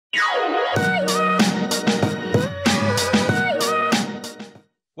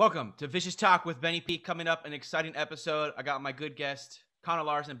Welcome to Vicious Talk with Benny P. Coming up, an exciting episode. I got my good guest, Connor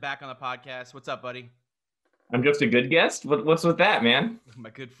Larson, back on the podcast. What's up, buddy? I'm just a good guest? What's with that, man? My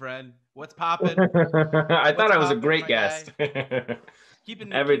good friend. What's popping? I thought I was a great guest.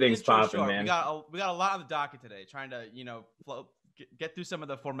 Everything's popping, man. We got a lot on the docket today, trying to, get through some of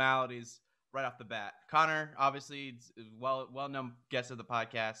the formalities right off the bat. Connor, obviously, is well-known guest of the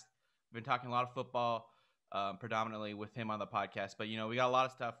podcast. We've been talking a lot of football, predominantly with him on the podcast. But, we got a lot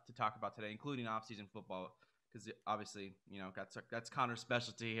of stuff to talk about today, including off-season football, because obviously, that's Connor's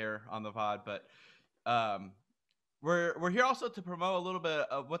specialty here on the pod. But we're here also to promote a little bit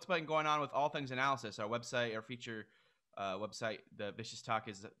of what's been going on with All Things Analysis, our website, our feature website. The Vicious Talk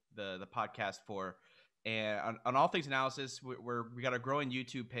is the podcast for. And on All Things Analysis, we got a growing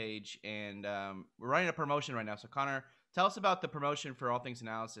YouTube page, and we're running a promotion right now. So, Connor, tell us about the promotion for All Things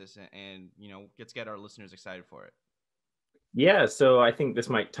Analysis, and get our listeners excited for it. Yeah, so I think this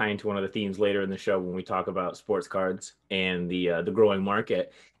might tie into one of the themes later in the show when we talk about sports cards and the growing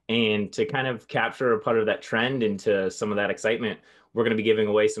market. And to kind of capture a part of that trend into some of that excitement, we're going to be giving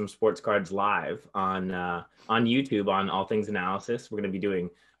away some sports cards live on YouTube on All Things Analysis. We're going to be doing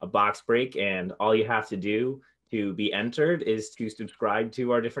a box break, and all you have to do to be entered is to subscribe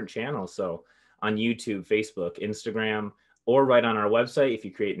to our different channels. So on YouTube, Facebook, Instagram, or right on our website, if you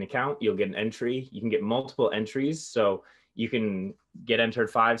create an account, you'll get an entry. You can get multiple entries. So you can get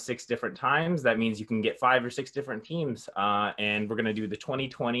entered 5-6 different times. That means you can get 5 or 6 different teams. And we're going to do the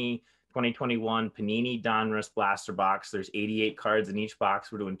 2020-2021 Panini Donruss Blaster Box. There's 88 cards in each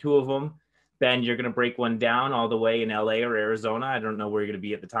box. We're doing 2 of them. Ben, you're going to break one down all the way in LA or Arizona. I don't know where you're going to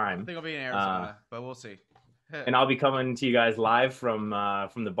be at the time. I think I'll be in Arizona, but we'll see. And I'll be coming to you guys live from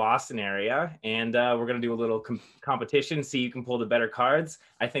the Boston area. And we're going to do a little competition, see who can pull the better cards.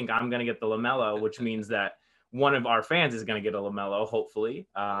 I think I'm going to get the LaMelo, which means that one of our fans is going to get a LaMelo, hopefully.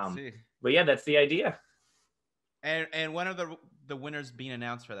 But yeah, that's the idea. And when are the winners being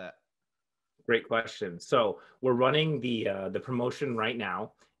announced for that? Great question. So we're running the promotion right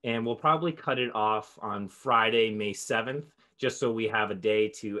now, and we'll probably cut it off on Friday, May 7th, just so we have a day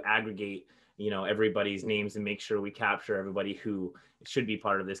to aggregate, everybody's names and make sure we capture everybody who should be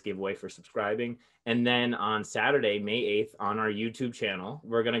part of this giveaway for subscribing. And then on Saturday, May 8th, on our YouTube channel,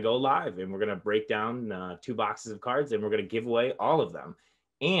 we're going to go live and we're going to break down 2 boxes of cards, and we're going to give away all of them.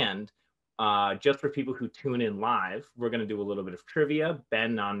 And just for people who tune in live, we're going to do a little bit of trivia.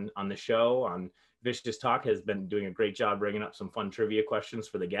 Ben on the show on Vicious Talk has been doing a great job bringing up some fun trivia questions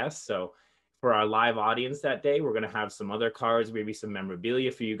for the guests. So for our live audience that day, we're going to have some other cards, maybe some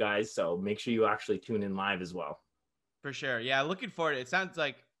memorabilia for you guys. So make sure you actually tune in live as well. For sure. Yeah, looking forward. It sounds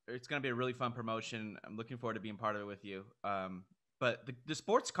like it's going to be a really fun promotion. I'm looking forward to being part of it with you. But the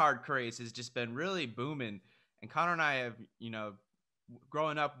sports card craze has just been really booming. And Connor and I have,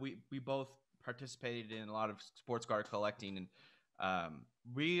 growing up, we both participated in a lot of sports card collecting. And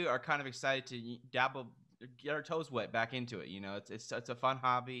we are kind of excited to get our toes wet back into it. It's a fun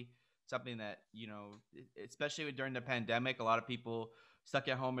hobby. Something that, especially during the pandemic, a lot of people stuck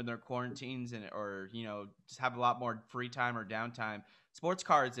at home in their quarantines or just have a lot more free time or downtime. Sports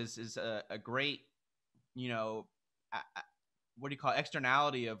cards is a great,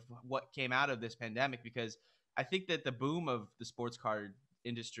 externality of what came out of this pandemic, because I think that the boom of the sports card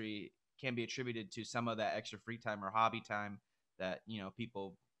industry can be attributed to some of that extra free time or hobby time that,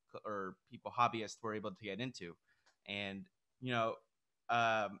 people hobbyists were able to get into. And,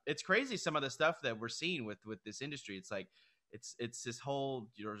 it's crazy some of the stuff that we're seeing with this industry. It's like it's this whole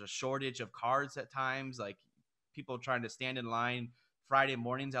there's a shortage of cards at times, like people trying to stand in line Friday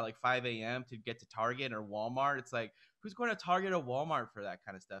mornings at like 5 a.m. to get to Target or Walmart. It's like, who's going to Target or Walmart for that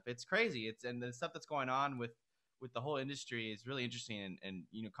kind of stuff? It's crazy. And the stuff that's going on with the whole industry is really interesting. And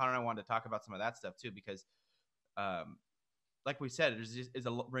Connor and I wanted to talk about some of that stuff too, because like we said, there's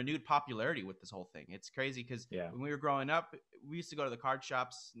a renewed popularity with this whole thing. It's crazy because when we were growing up, we used to go to the card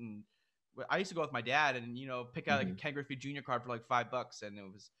shops, and I used to go with my dad and, pick out like a Ken Griffey Jr. card for like $5. And it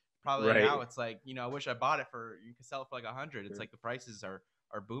was probably now it's like, I wish I bought it you can sell it for like $100. It's like the prices are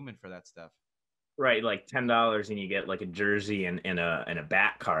booming for that stuff. Right. Like $10 and you get like a jersey and a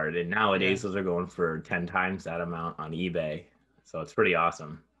bat card. And nowadays those are going for 10 times that amount on eBay. So it's pretty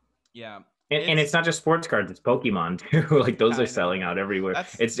awesome. Yeah. And it's not just sports cards, it's Pokemon too. Like those are selling out everywhere.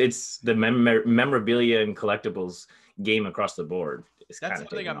 It's the memorabilia and collectibles game across the board. That's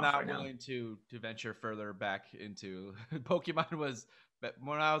something I'm not willing to venture further back into. Pokemon was,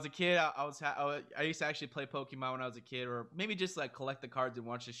 when I was a kid, I used to actually play Pokemon when I was a kid, or maybe just like collect the cards and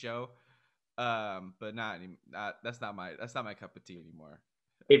watch the show. But that's not my cup of tea anymore.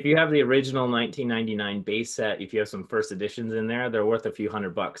 If you have the original 1999 base set, if you have some first editions in there, they're worth a few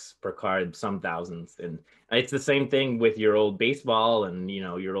 $100 per card, some thousands. And it's the same thing with your old baseball and,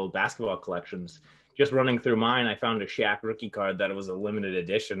 your old basketball collections. Just running through mine, I found a Shaq rookie card that was a limited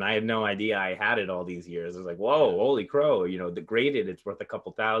edition. I had no idea I had it all these years. I was like, whoa, holy crow. The graded, it's worth a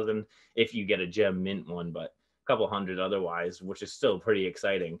couple thousand if you get a gem mint one, but a couple hundred otherwise, which is still pretty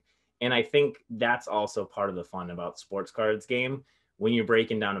exciting. And I think that's also part of the fun about sports cards game. When you're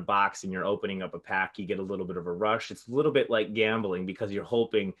breaking down a box and you're opening up a pack, you get a little bit of a rush. It's a little bit like gambling because you're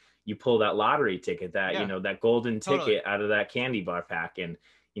hoping you pull that lottery ticket, that, Yeah, that golden totally. ticket out of that candy bar pack. And,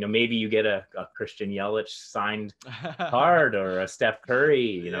 maybe you get a Christian Yelich signed card or a Steph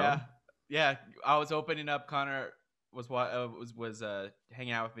Curry. Yeah, yeah. I was opening up. Connor was what was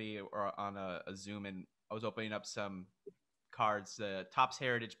hanging out with me or on a Zoom, and I was opening up some cards. The Topps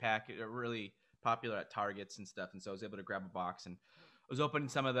Heritage pack are really popular at Targets and stuff, and so I was able to grab a box and I was opening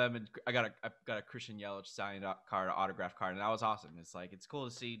some of them, and I got a Christian Yelich signed card, autograph card, and that was awesome. It's cool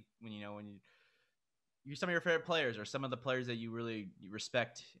to see when you some of your favorite players or some of the players that you really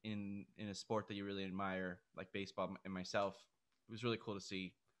respect in a sport that you really admire, like baseball and myself. It was really cool to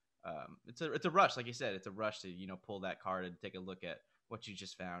see. It's a rush, like you said. It's a rush to pull that card and take a look at what you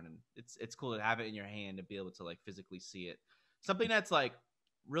just found, and it's cool to have it in your hand and be able to like physically see it. Something that's like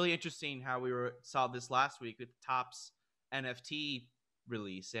really interesting. How we saw this last week with Topps NFT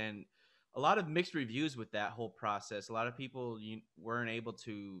release, and a lot of mixed reviews with that whole process. A lot of people weren't able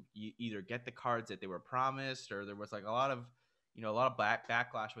to either get the cards that they were promised, or there was like a lot of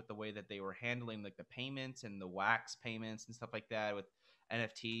backlash with the way that they were handling like the payments and the wax payments and stuff like that with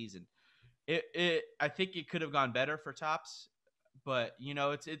NFTs. And I think it could have gone better for Topps, but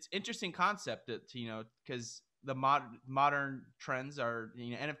it's interesting concept that because the modern trends are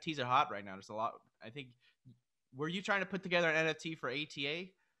NFTs are hot right now. There's a lot. I think, were you trying to put together an NFT for ATA?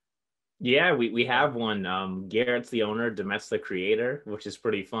 Yeah, we Yeah. have one. Garrett's the owner, Demet's the creator, which is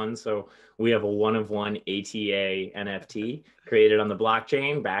pretty fun. So we have a one-of-one ATA NFT created on the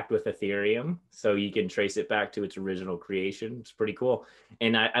blockchain, backed with Ethereum. So you can trace it back to its original creation. It's pretty cool.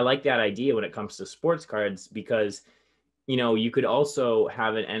 And I like that idea when it comes to sports cards because you could also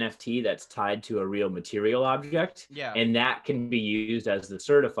have an NFT that's tied to a real material object, Yeah. and that can be used as the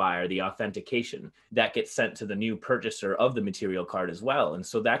certifier, the authentication that gets sent to the new purchaser of the material card as well. And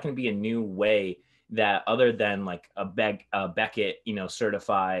so that can be a new way that, other than like a Beckett,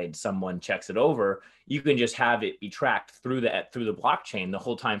 certified, someone checks it over, you can just have it be tracked through the blockchain the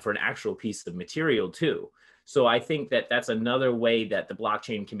whole time for an actual piece of material too. So I think that that's another way that the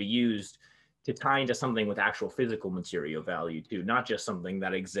blockchain can be used to tie into something with actual physical material value too, not just something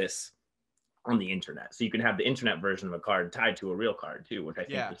that exists on the internet. So you can have the internet version of a card tied to a real card too, which I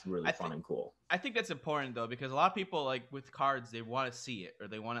think Yeah. is really I fun think and cool. I think that's important though, because a lot of people like with cards they want to see it or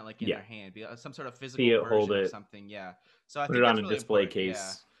they want it like in Yeah, their hand, be some sort of see physical it, hold version of it, something. Yeah. So I put think it on that's a really display important. Yeah.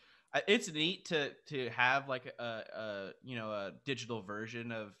 case. It's neat to have like a digital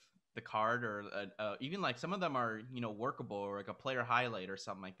version of the card, or even like some of them are workable, or like a player highlight or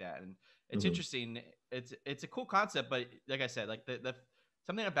something like that. And it's Mm-hmm. interesting. It's a cool concept, but like I said, like the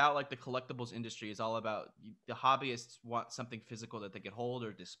something about like the collectibles industry is all about the hobbyists want something physical that they could hold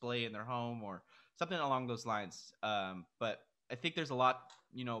or display in their home or something along those lines. But I think there's a lot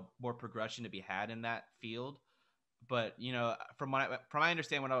more progression to be had in that field. But from I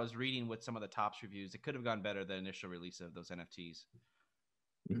understand what I was reading with some of the Topps reviews, it could have gone better the initial release of those NFTs.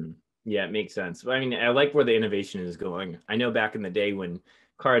 Mm-hmm. Yeah, it makes sense. But I mean, I like where the innovation is going. I know back in the day when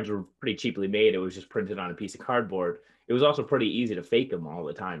cards were pretty cheaply made, it was just printed on a piece of cardboard. It was also pretty easy to fake them all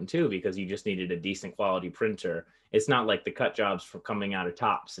the time too, because you just needed a decent quality printer. It's not like the cut jobs for coming out of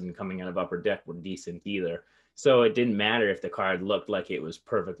Tops and coming out of Upper Deck were decent either. So it didn't matter if the card looked like it was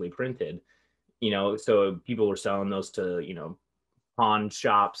perfectly printed. So people were selling those to, pawn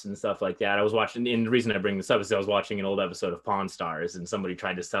shops and stuff like that. I was watching, and the reason I bring this up is I was watching an old episode of Pawn Stars, and somebody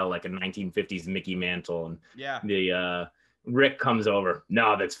tried to sell like a 1950s Mickey Mantle, and Yeah. the Rick comes over.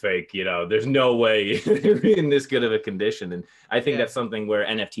 No, that's fake. There's no way in this good of a condition. And I think Yeah. that's something where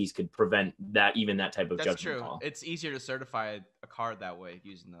NFTs could prevent that, even that type of That's judgment true. call. It's easier to certify a card that way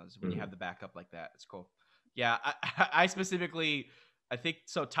using those when you Mm-hmm. have the backup like that. It's cool. Yeah, I specifically, I think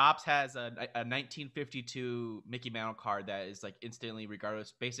so. Topps has a 1952 Mickey Mantle card that is like instantly,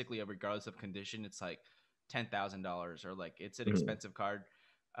 regardless of condition, it's like $10,000 or like it's an Mm-hmm. expensive card.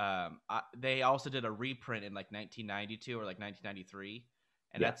 They also did a reprint in like 1992 or like 1993,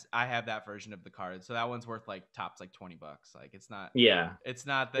 and Yeah. I have that version of the card. So that one's worth like tops like $20. Like Yeah. it's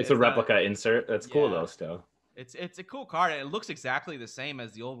not It's a replica insert. That's cool yeah. though, still. It's a cool card. It looks exactly the same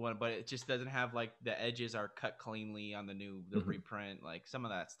as the old one, but it just doesn't have like the edges are cut cleanly on the Mhm. reprint. Like some of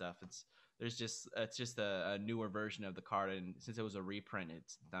that stuff, it's just a newer version of the card, and since it was a reprint,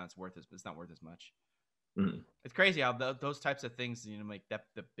 it's not worth as much. Mhm. It's crazy how those types of things make that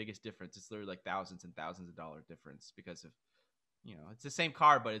the biggest difference. It's literally like thousands and thousands of dollar difference because of it's the same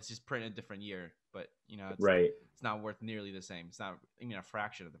card, but it's just printed a different year. But Right. it's not worth nearly the same. It's not even a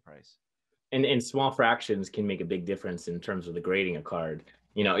fraction of the price. And small fractions can make a big difference in terms of the grading a card.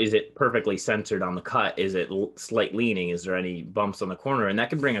 Yeah. Is it perfectly centered on the cut? Is it slight leaning? Is there any bumps on the corner? And that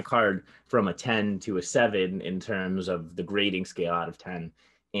can bring a card from a 10 to a 7 in terms of the grading scale out of 10.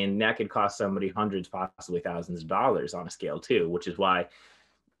 And that could cost somebody hundreds, possibly thousands of dollars on a scale too, which is why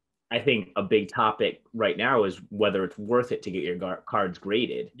I think a big topic right now is whether it's worth it to get your cards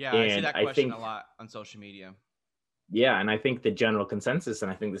graded. Yeah, I see And that I question think a lot on social media. Yeah, and I think the general consensus,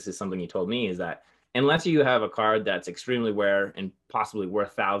 and I think this is something you told me, is that unless you have a card that's extremely rare and possibly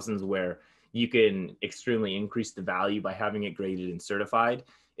worth thousands, where you can extremely increase the value by having it graded and certified,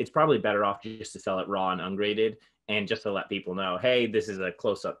 it's probably better off just to sell it raw and ungraded and just to let people know, hey, this is a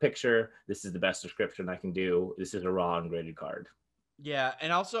close-up picture. This is the best description I can do. This is a raw ungraded card. Yeah,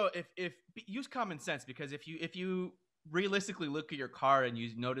 and also if use common sense, because if you realistically look at your car and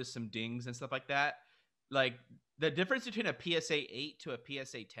you notice some dings and stuff like that, like the difference between a PSA 8 to a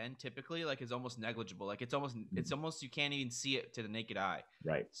PSA 10 typically like is almost negligible. Like it's almost you can't even see it to the naked eye.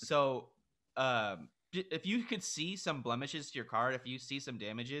 Right. So if you could see some blemishes to your card, if you see some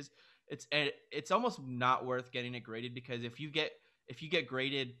damages, it's almost not worth getting it graded, because if you get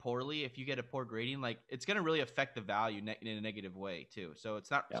graded poorly, if you get a poor grading, like it's going to really affect the value in a negative way too. So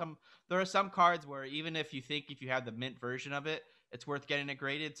it's not Yep. there are some cards where even if you think if you have the mint version of it, it's worth getting it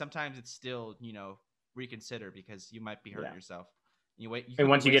graded. Sometimes it's still, reconsider, because you might be hurting Yeah. yourself. You And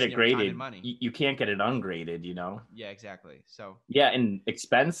could be once you get wasting it your time and graded, money. you can't get it ungraded, Yeah, exactly. So Yeah, and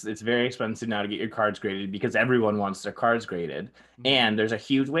it's very expensive now to get your cards graded because everyone wants their cards graded. mhm. And there's a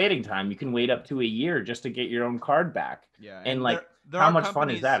huge waiting time. You can wait up to a year just to get your own card back. Yeah, And and like, there how are much fun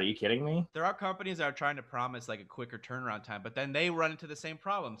is that? companies Are you kidding me? there are companies that are trying to promise like a quicker turnaround time, but then they run into the same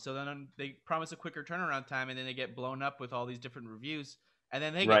problem. So then they promise a quicker turnaround time, and then they get blown up with all these different reviews, and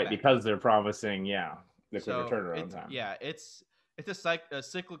then they get Right, backed up. because they're promising, yeah, the quicker So turnaround time. it's a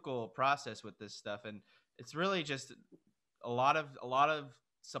cyclical process with this stuff, and it's really just a lot of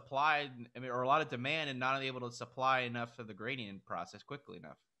supply, I mean, or a lot of demand, and not able to supply enough of the gradient process quickly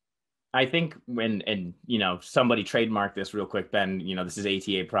enough. I think somebody trademarked this real quick, Ben. This is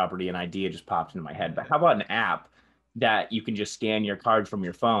ATA property, an idea just popped into my head. But how about an app that you can just scan your card from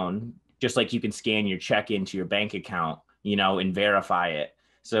your phone, just like you can scan your check into your bank account, and verify it.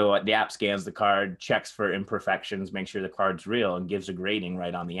 So the app scans the card, checks for imperfections, makes sure the card's real, and gives a grading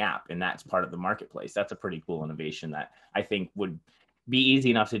right on the app. And that's part of the marketplace. That's a pretty cool innovation that I think would be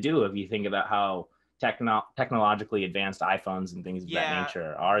easy enough to do if you think about how technologically advanced iPhones and things of that Yeah,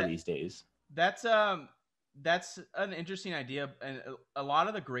 nature are that these days. That's um that's an interesting idea, and a lot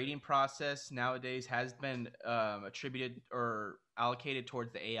of the grading process nowadays has been attributed or allocated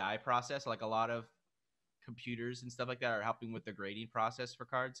towards the AI process. Like a lot of computers and stuff like that are helping with the grading process for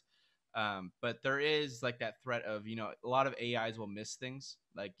cards. But there is like that threat of a lot of AIs will miss things.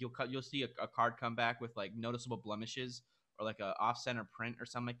 Like you'll see a card come back with like noticeable blemishes or like a off center print or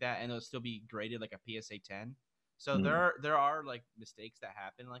something like that, and it'll still be graded like a PSA 10. So Mm, there are like mistakes that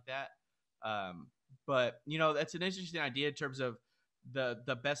happen like that. Um, but that's an interesting idea in terms of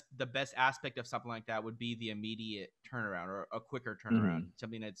the best aspect of something like that would be the immediate turnaround or a quicker turnaround. mhm,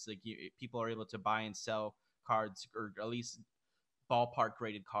 Something that's like people are able to buy and sell cards, or at least ballpark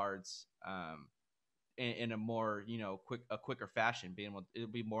graded cards, in a more quicker fashion. It'll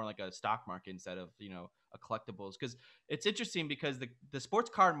be more like a stock market instead of a collectibles, because it's interesting because the sports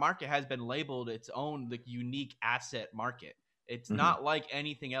card market has been labeled its own like unique asset market. It's mhm. not like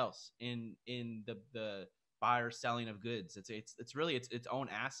anything else in the buyer selling of goods. It's really its own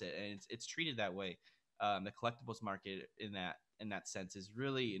asset, and it's treated that way. The collectibles market in that sense is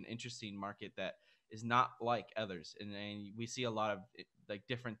really an interesting market that is not like others, and we see a lot of like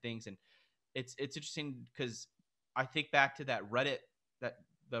different things. And it's interesting because I think back to that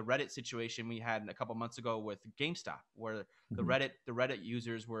the Reddit situation we had a couple months ago with GameStop, where Mhm. the Reddit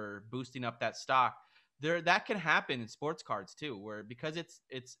users were boosting up that stock. That can happen in sports cards too, where because it's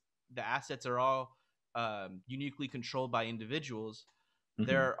the assets are all uniquely controlled by individuals.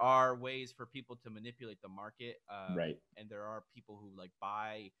 Mhm. There are ways for people to manipulate the market, Right. and there are people who like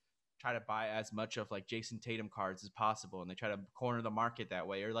try to buy as much of like Jason Tatum cards as possible, and they try to corner the market that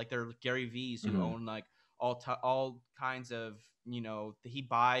way. Or like there are Gary V's who Mhm. own like all kinds of, he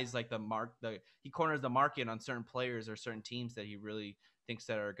buys like he corners the market on certain players or certain teams that he really thinks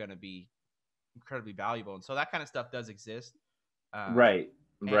that are going to be incredibly valuable. And so that kind of stuff does exist. Um, Right.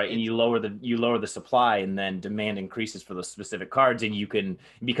 and Right. And it's you lower the supply, and then demand increases for those specific cards. And you can,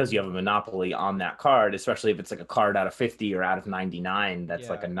 because you have a monopoly on that card, especially if it's like a card out of 50 or out of 99, that's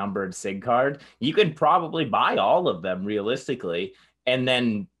like yeah. a numbered SIG card, you can probably buy all of them realistically. And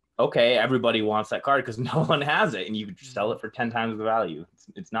then, okay, everybody wants that card because no one has it. And you could sell Mhm. it for 10 times the value.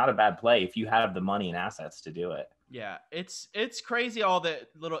 It's not a bad play if you have the money and assets to do it. Yeah, it's crazy all the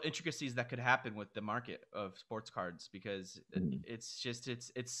little intricacies that could happen with the market of sports cards because Mhm. it's just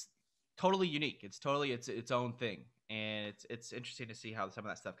it's totally unique. It's totally its own thing, and it's interesting to see how some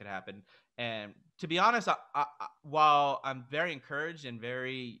of that stuff could happen. And to be honest, while I'm very encouraged and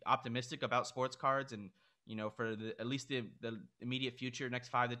very optimistic about sports cards, and for at least the immediate future, next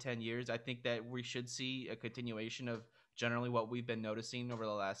 5 to 10 years, I think that we should see a continuation of generally what we've been noticing over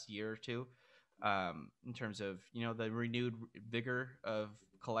the last year or two, in terms of the renewed vigor of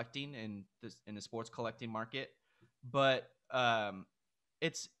collecting in the sports collecting market. But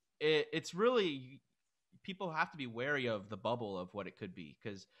it's it's really, people have to be wary of the bubble of what it could be,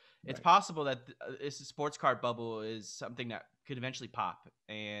 because it's Right. possible that this sports card bubble is something that could eventually pop,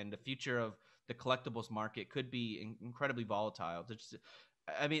 and the future of the collectibles market could be incredibly volatile.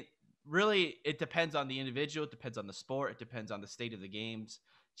 I mean, really, it depends on the individual, it depends on the sport, it depends on the state of the games.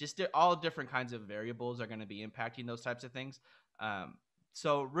 Just all different kinds of variables are going to be impacting those types of things. Um,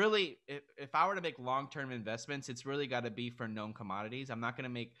 so really, if I were to make long-term investments, it's really got to be for known commodities. I'm not going to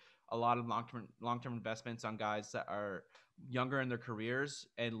make a lot of long-term investments on guys that are younger in their careers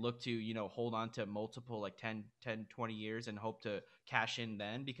and look to hold on to multiple, like 10, 20 years, and hope to cash in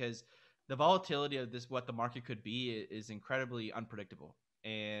then, because the volatility of this, what the market could be, is incredibly unpredictable.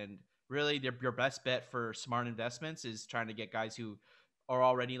 And really, your best bet for smart investments is trying to get guys who are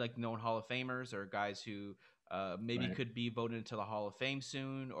already like known Hall of Famers, or guys who maybe Right. could be voted into the Hall of Fame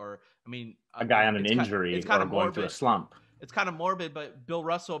soon. Or I mean, A guy on an it's injury kind or of going through a morbid. slump. It's kind of morbid, but Bill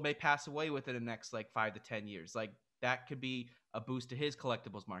Russell may pass away within the next like 5 to 10 years. Like, that could be a boost to his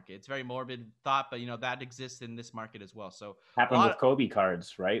collectibles market. It's very morbid thought, but that exists in this market as well. So a Happened lot with of, Kobe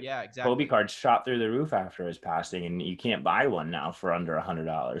cards, right? yeah, Kobe exactly. cards shot through the roof after his passing, and you can't buy one now for under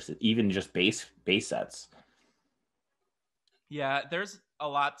 $100, even just base sets. Yeah, there's a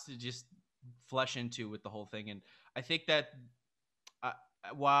lot to just flesh into with the whole thing, and I think that uh,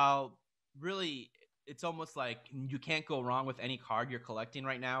 while really it's almost like you can't go wrong with any card you're collecting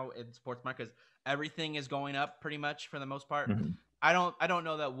right now in sports market, because everything is going up pretty much for the most part. Mhm. I don't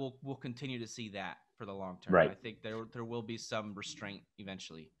know that we'll continue to see that for the long term. I Right. think there will be some restraint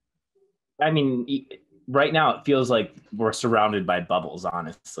eventually. I mean, right now it feels like we're surrounded by bubbles,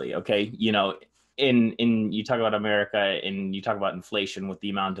 honestly. Okay. In you talk about America and you talk about inflation with the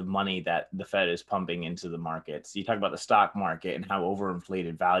amount of money that the Fed is pumping into the markets. You talk about the stock market and how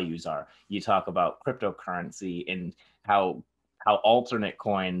overinflated values are. You talk about cryptocurrency and how alternate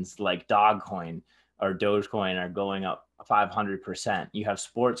coins like Dogcoin or Dogecoin are going up 500%. You have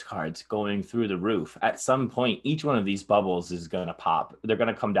sports cards going through the roof. At some point, each one of these bubbles is going to pop. They're going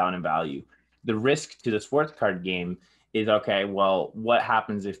to come down in value. The risk to the sports card game is, okay, well, what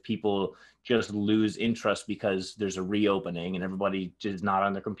happens if people just lose interest because there's a reopening and everybody is not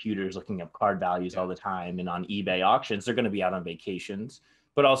on their computers looking up card values Yeah. all the time and on eBay auctions? They're going to be out on vacations.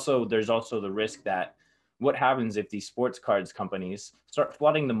 But also, there's also the risk that what happens if these sports cards companies start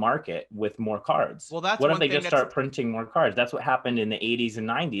flooding the market with more cards? Well, that's What if one they thing just that's start printing more cards? That's what happened in the 80s and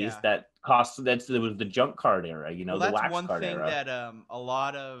 90s. yeah. There was the junk card era, Well, the that's wax one card thing era. that a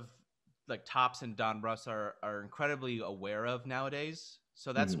lot of like Tops and Don Russ are incredibly aware of nowadays.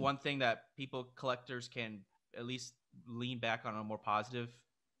 So that's Mm-hmm. one thing that collectors can at least lean back on a more positive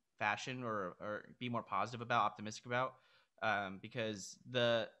fashion, or be more positive about, optimistic about, because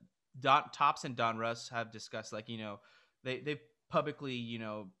the Tops and Don Russ have discussed, like, they've publicly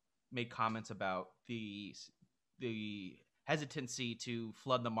made comments about the hesitancy to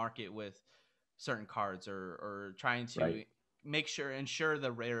flood the market with certain cards, or trying Right. to ensure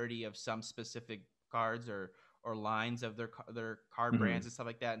the rarity of some specific cards, or lines of their card Mm-hmm. brands and stuff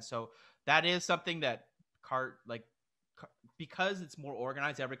like that. And so that is something that card like because it's more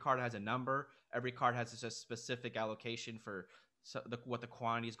organized. Every card has a number. Every card has a specific allocation for what the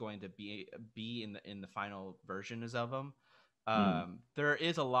quantity is going to be in the final versions of them. Mm-hmm. There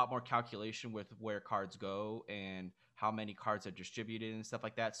is a lot more calculation with where cards go and how many cards are distributed and stuff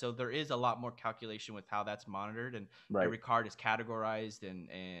like that. So there is a lot more calculation with how that's monitored, and Right. every card is categorized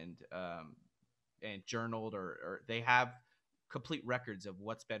and journaled, or they have complete records of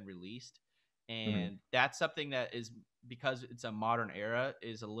what's been released. And that's something that is, because it's a modern era,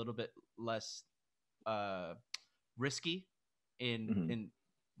 is a little bit less uh, risky Mm-hmm. in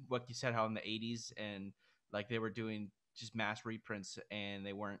what you said, how in the 80s and like they were doing just mass reprints and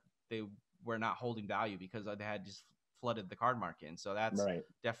they were not holding value because they had just flooded the card market. And so that's Right.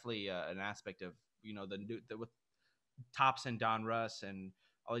 definitely an aspect of, you know, with Tops and Don Russ and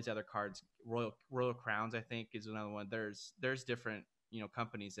all these other cards. Royal Crowns, I think, is another one. There's different, you know,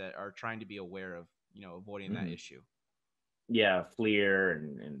 companies that are trying to be aware of, you know, avoiding that Mm-hmm. issue. Yeah, Fleer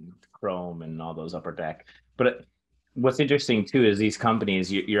and Chrome and all those upper deck. But what's interesting too is these companies.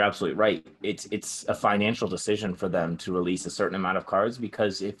 You're absolutely right. It's a financial decision for them to release a certain amount of cards,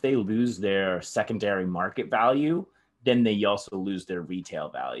 because if they lose their secondary market value, then they also lose their retail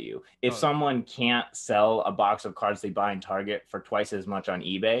value. If Totally. someone can't sell a box of cards they buy in Target for twice as much on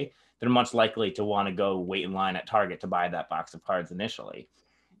eBay, they're much likely to want to go wait in line at Target to buy that box of cards initially.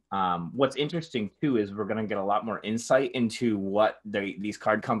 What's interesting too is we're going to get a lot more insight into what these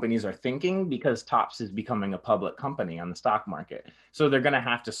card companies are thinking, because Topps is becoming a public company on the stock market. So they're going to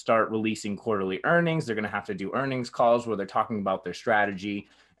have to start releasing quarterly earnings. They're going to have to do earnings calls where they're talking about their strategy,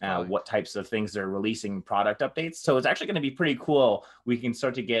 Totally. what types of things they're releasing, product updates. So it's actually going to be pretty cool. We can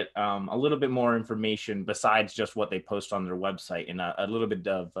start to get a little bit more information besides just what they post on their website, and a little bit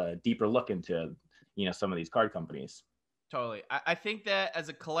of a deeper look into, some of these card companies. Totally. I think that as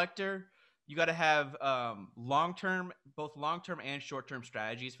a collector, you got to have both long term and short term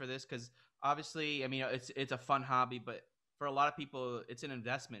strategies for this. Because obviously, I mean, it's a fun hobby, but for a lot of people, it's an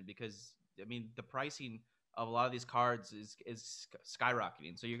investment because I mean, the pricing of a lot of these cards is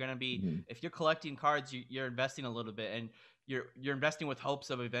skyrocketing. So you're gonna be, Mhm. if you're collecting cards, you're investing a little bit, and you're investing with hopes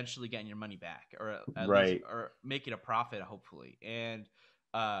of eventually getting your money back, or at least Right. or making a profit, hopefully. And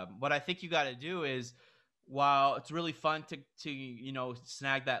what I think you got to do is, while it's really fun to you know,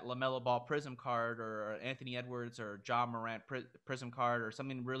 snag that LaMelo Ball Prism card, or Anthony Edwards or John Morant Prism card, or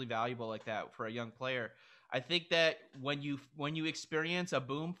something really valuable like that for a young player, I think that when you experience a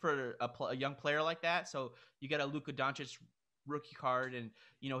boom for a young player like that, so you get a Luka Doncic rookie card, and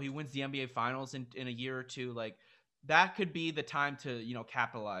you know he wins the NBA Finals in a year or two, like that could be the time to, you know,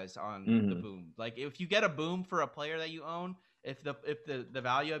 capitalize on the Mhm. boom. Like if you get a boom for a player that you own, if the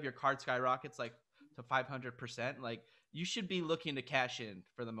value of your card skyrockets like to 500%, like you should be looking to cash in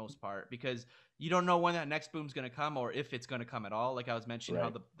for the most part, because you don't know when that next boom's going to come, or if it's going to come at all. Like I was mentioning, how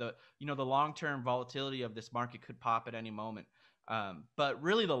Right. the you know, the long-term volatility of this market could pop at any moment. But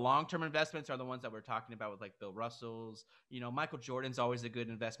really the long-term investments are the ones that we're talking about, with like Bill Russell's, you know, Michael Jordan's always a good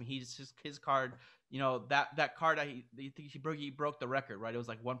investment. His card, you know, that card, he broke the record, right? It was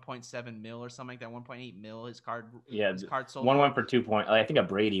like 1.7 mil or something like that, 1.8 mil. Yeah. His card sold One for. went for 2 point. I think a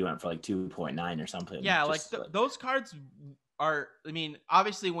Brady went for like 2.9 or something. Yeah, like Just like, those cards are. I mean,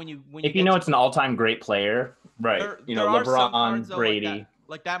 obviously, when you if you get know to, it's an all-time great player, right? there are some cards LeBron, though like that. Brady,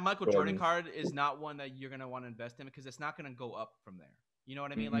 Like that Michael Jordan Jordan. card is not one that you're gonna want to invest in, because it's not gonna go up from there. You know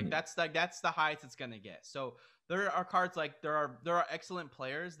what I mean? Like Mhm. that's the highest it's gonna get. So there are cards like there are excellent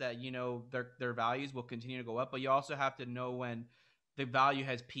players that, you know, their values will continue to go up, but you also have to know when the value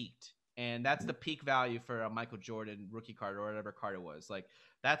has peaked, and that's the peak value for a Michael Jordan rookie card or whatever card it was. Like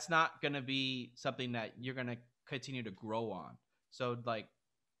that's not gonna be something that you're gonna continue to grow on. So like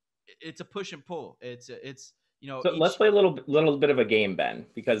it's a push and pull. It's you know, So let's each. play a little bit of a game, Ben,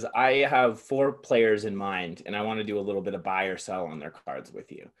 because I have four players in mind, and I want to do a little bit of buy or sell on their cards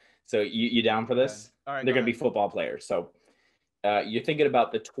with you. So you down for Okay. this? All right, They're go going to ahead. be football players. So you're thinking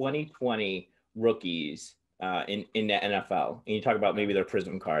about the 2020 rookies in the NFL, and you talk about Okay. maybe their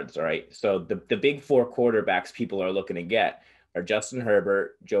Prism cards. All right. So the big four quarterbacks people are looking to get are Justin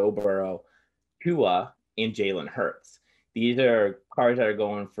Herbert, Joe Burrow, Tua, and Jalen Hurts. These are cards that are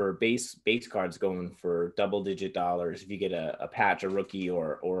going for base cards going for double-digit dollars. If you get a patch, a rookie,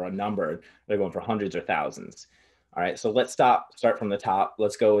 or a number, they're going for hundreds or thousands. All right, so let's start from the top.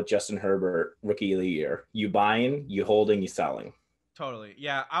 Let's go with Justin Herbert, rookie of the year. You buying, you holding, you selling. Totally.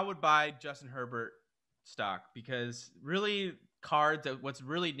 Yeah, I would buy Justin Herbert stock, because really cards. What's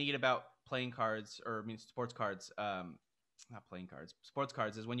really neat about playing cards, or I mean sports cards, not playing cards, sports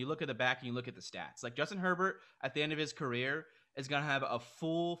cards, is when you look at the back and you look at the stats. Like Justin Herbert at the end of his career is gonna have a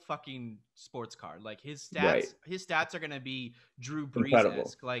full fucking sports card. Like Right. his stats are gonna be Drew Brees Incredible.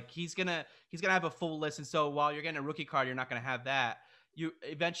 esque. Like he's gonna have a full list. And so while you're getting a rookie card, you're not gonna have that. You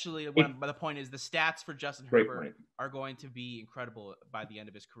eventually, If, but the point is, the stats for Justin great Herbert point. are going to be incredible by the end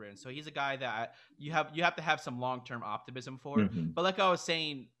of his career. And so he's a guy that you have to have some long term optimism for. Mm-hmm. But like I was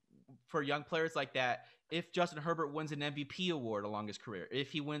saying, for young players like that, if Justin Herbert wins an MVP award along his career,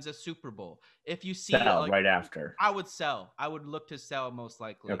 if he wins a Super Bowl, if you see Sell like right after. I would sell. I would look to sell most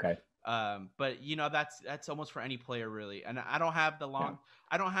likely. Okay. But that's almost for any player really. And I don't have Yeah.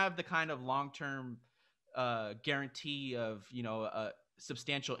 I don't have the kind of long term guarantee of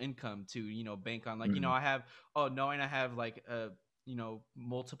substantial income to bank on. Like Mhm. I have knowing I have like a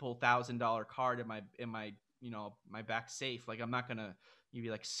multiple $1,000 card in my my back safe. Like I'm not gonna you be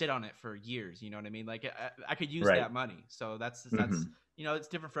like sit on it for years. You know what I mean? Like I could use Right. that money. So that's Mhm. it's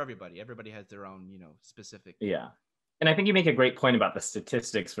different for everybody. Everybody has their own specific. Yeah. And I think you make a great point about the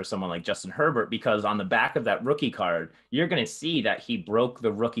statistics for someone like Justin Herbert, because on the back of that rookie card, you're going to see that he broke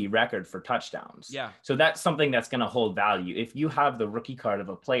the rookie record for touchdowns. Yeah. So that's something that's going to hold value. If you have the rookie card of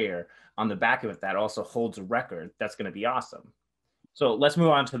a player on the back of it that also holds a record, that's going to be awesome. So let's move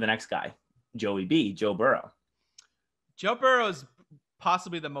on to the next guy, Joe Burrow. Joe Burrow is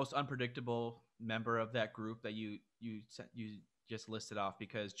possibly the most unpredictable member of that group that you just listed off,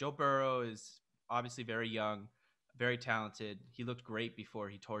 because Joe Burrow is obviously very young, very talented. He looked great before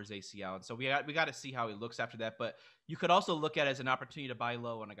he tore his ACL, and so we got to see how he looks after that. But you could also look at it as an opportunity to buy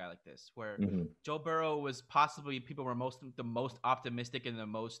low on a guy like this, where Joe Burrow was possibly people were the most optimistic and the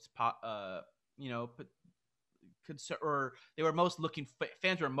most or they were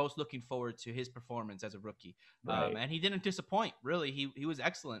fans were most looking forward to his performance as a rookie. Right. And he didn't disappoint. Really, he was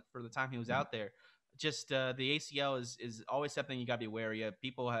excellent for the time he was out there. Just the ACL is always something you got to be wary of.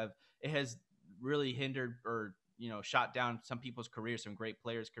 It has really hindered or shot down some people's careers, some great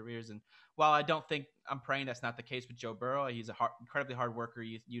players' careers. And while I'm praying that's not the case with Joe Burrow. He's incredibly hard worker.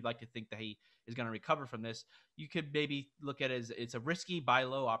 You'd like to think that he is going to recover from this. You could maybe look at it as it's a risky buy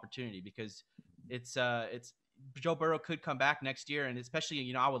low opportunity, because it's Joe Burrow could come back next year, and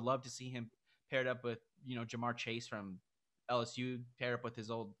especially I would love to see him paired up with Jamar Chase from LSU, paired up with his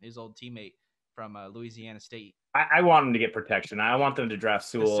old teammate from Louisiana State. I want him to get protection. I want them to draft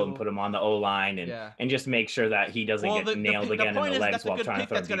Sewell and put him on the O line and just make sure that he doesn't get nailed again in the legs while trying to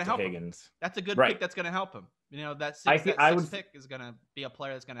throw deep to Higgins. That's a good pick that's going to help him. That sixth pick is going to be a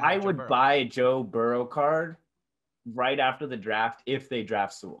player that's going to help I would buy a Joe Burrow card right after the draft if they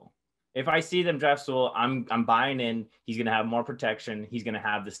draft Sewell. If I see them draft Sewell, I'm buying in. He's going to have more protection. He's going to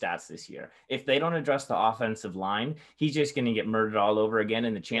have the stats this year. If they don't address the offensive line, he's just going to get murdered all over again,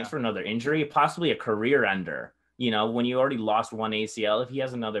 and the chance for another injury, possibly a career ender. When you already lost one ACL, if he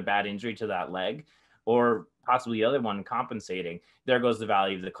has another bad injury to that leg, or possibly the other one compensating, there goes the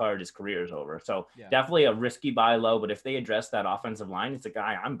value of the card. His career is over. So definitely a risky buy low, but if they address that offensive line, it's a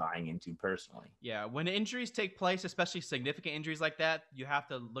guy I'm buying into personally. Yeah, when injuries take place, especially significant injuries like that, you have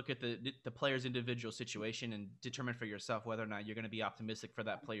to look at the player's individual situation and determine for yourself whether or not you're going to be optimistic for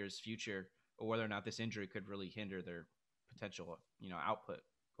that player's future, or whether or not this injury could really hinder their potential, output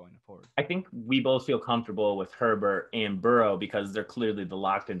going forward. I think we both feel comfortable with Herbert and Burrow because they're clearly the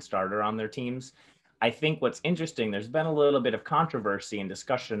locked-in starter on their teams. I think what's interesting, there's been a little bit of controversy and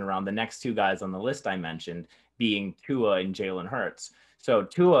discussion around the next two guys on the list I mentioned, being Tua and Jalen Hurts. So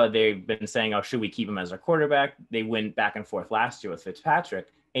Tua, they've been saying, oh, should we keep him as our quarterback? They went back and forth last year with Fitzpatrick,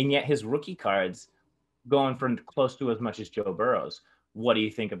 and yet his rookie card's going for close to as much as Joe Burrow's. What do you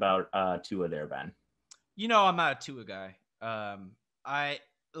think about Tua there, Ben? I'm not a Tua guy. I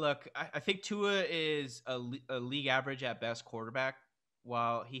think Tua is a league average at best quarterback.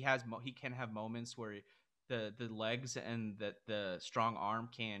 While he can have moments where the legs and the strong arm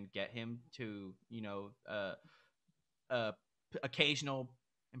can get him to occasional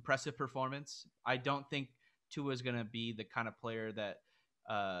impressive performance. I don't think Tua is going to be the kind of player that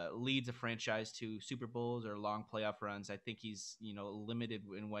leads a franchise to Super Bowls or long playoff runs. I think he's limited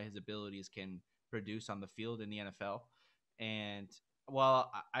in what his abilities can produce on the field in the NFL. And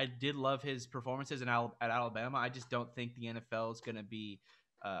while I did love his performances at Alabama, I just don't think the NFL is going to be.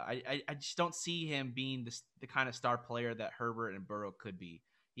 I just don't see him being the kind of star player that Herbert and Burrow could be.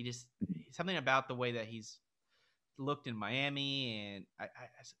 Something about the way that he's looked in Miami, and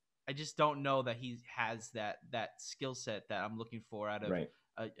I just don't know that he has that skill set that I'm looking for out of. Right.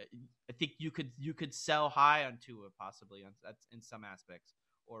 I think you could sell high on Tua possibly in some aspects,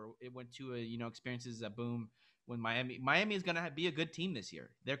 or it went to experiences a boom. When Miami is going to be a good team this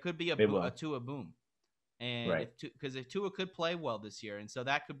year. There could be a Tua boom. And because if Tua could play well this year, and so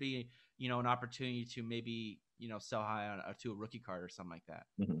that could be, an opportunity to maybe, sell high on a Tua rookie card or something like that.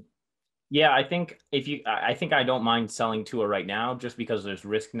 Mm-hmm. Yeah, I think I don't mind selling Tua right now, just because there's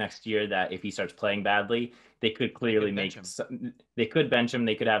risk next year that if he starts playing badly, they could clearly they could bench him.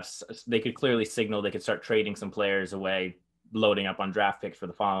 They could clearly signal they could start trading some players away, loading up on draft picks for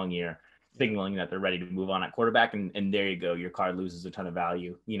the following year, signaling that they're ready to move on at quarterback. And there you go. Your card loses a ton of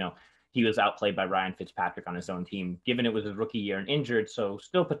value. he was outplayed by Ryan Fitzpatrick on his own team, given it was his rookie year and injured. So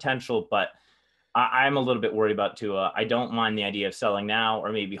still potential, but I'm a little bit worried about Tua. I don't mind the idea of selling now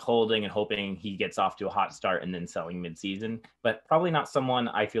or maybe holding and hoping he gets off to a hot start and then selling midseason, but probably not someone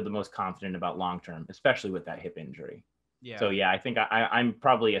I feel the most confident about long-term, especially with that hip injury. Yeah. So yeah, I think I'm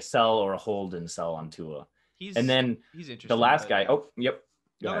probably a sell or a hold and sell on Tua. And then he's interesting. The last guy. Yeah. Oh, yep.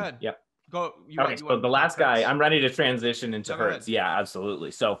 Go ahead. Yep. Go. So the last guy, I'm ready to transition into Hurts. Yeah,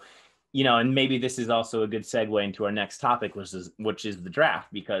 absolutely. So, and maybe this is also a good segue into our next topic, which is the draft,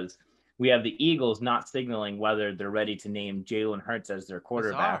 because we have the Eagles not signaling whether they're ready to name Jalen Hurts as their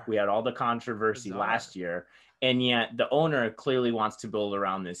quarterback. We had all the controversy last year, and yet the owner clearly wants to build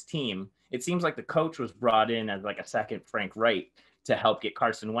around this team. It seems like the coach was brought in as like a second Frank Wright to help get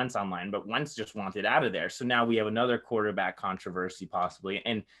Carson Wentz online, but Wentz just wanted out of there. So now we have another quarterback controversy possibly.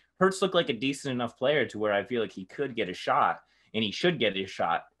 And Hurts looked like a decent enough player to where I feel like he could get a shot, and he should get a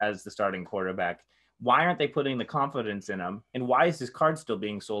shot as the starting quarterback. Why aren't they putting the confidence in him? And why is his card still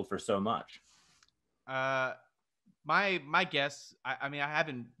being sold for so much? My guess, I mean, I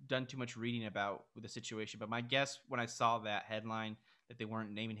haven't done too much reading about the situation, but my guess when I saw that headline that they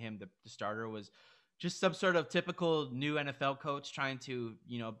weren't naming him the starter was just some sort of typical new NFL coach trying to,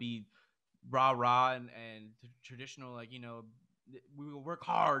 be rah and traditional, like, we will work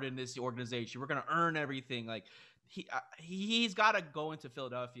hard in this organization. We're going to earn everything. Like he's got to go into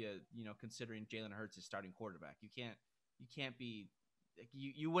Philadelphia, considering Jalen Hurts is starting quarterback. You can't be,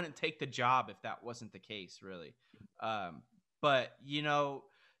 you wouldn't take the job if that wasn't the case, really. But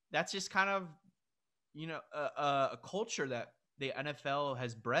that's just kind of, a culture that the NFL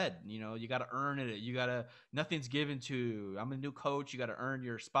has bred. You got to earn it. Nothing's given to you. I'm a new coach. You got to earn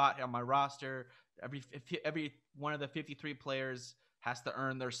your spot on my roster. Every one of the 53 players has to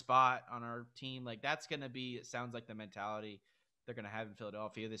earn their spot on our team. Like that's going to be, it sounds like the mentality they're going to have in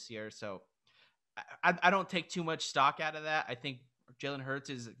Philadelphia this year. So I don't take too much stock out of that. I think Jalen Hurts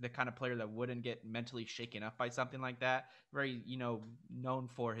is the kind of player that wouldn't get mentally shaken up by something like that. Very, known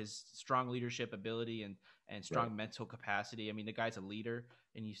for his strong leadership ability and strong mental capacity. I mean, the guy's a leader,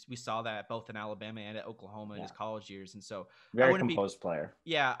 and we saw that both in Alabama and at Oklahoma in his college years. And so very composed player.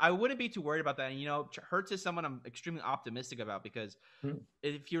 Yeah, I wouldn't be too worried about that. And, Hurts is someone I'm extremely optimistic about because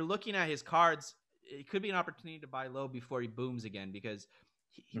if you're looking at his cards, it could be an opportunity to buy low before he booms again because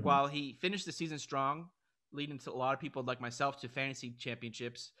while he finished the season strong, leading to a lot of people like myself to fantasy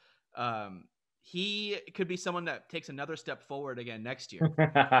championships, he could be someone that takes another step forward again next year.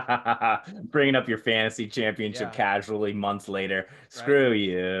 Bringing up your fantasy championship casually months later. Screw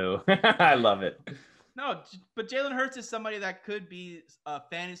you. I love it. No, but Jalen Hurts is somebody that could be a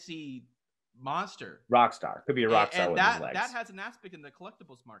fantasy monster. Rock star. Could be a rock star with his legs. That has an aspect in the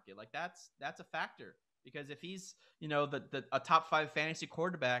collectibles market. Like that's a factor because if he's, a top 5 fantasy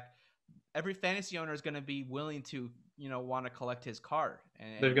quarterback, every fantasy owner is going to be willing to, want to collect his card.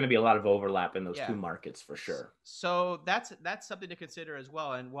 And there's going to be a lot of overlap in those two markets for sure. So that's something to consider as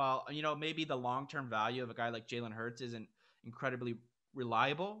well. And while, maybe the long-term value of a guy like Jalen Hurts isn't incredibly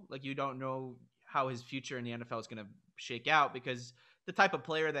reliable, like you don't know how his future in the NFL is going to shake out because the type of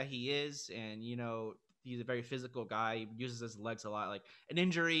player that he is and, he's a very physical guy. He uses his legs a lot. Like an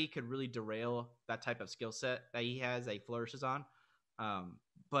injury could really derail that type of skill set that he has, that he flourishes on.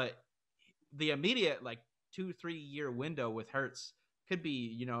 But the immediate 2-3 year window with Hurts could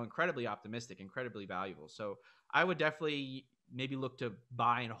be, incredibly optimistic, incredibly valuable. So I would definitely maybe look to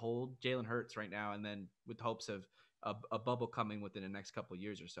buy and hold Jalen Hurts right now. And then with hopes of a bubble coming within the next couple of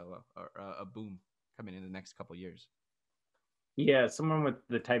years or so, or a boom coming in the next couple of years. Yeah. Someone with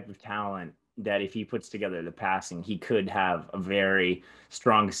the type of talent that if he puts together the passing, he could have a very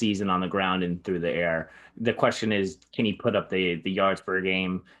strong season on the ground and through the air. The question is, can he put up the yards per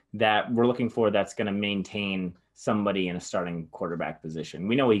game that we're looking for that's going to maintain somebody in a starting quarterback position?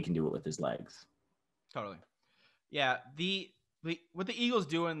 We know he can do it with his legs. Totally. Yeah. What the Eagles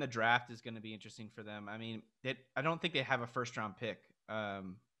do in the draft is going to be interesting for them. I mean, I don't think they have a first round pick.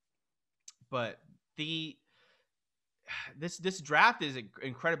 But this draft is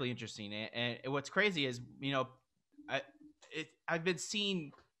incredibly interesting. And what's crazy is, I've been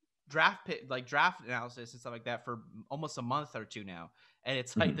seeing draft analysis and stuff like that for almost a month or two now. And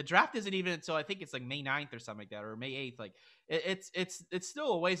it's like the draft isn't even until I think it's like May 9th or something like that, or May 8th. Like it's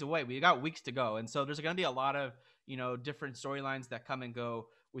still a ways away. We got weeks to go. And so there's going to be a lot of, different storylines that come and go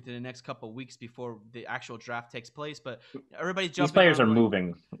within the next couple of weeks before the actual draft takes place. But everybody's jumping. These players are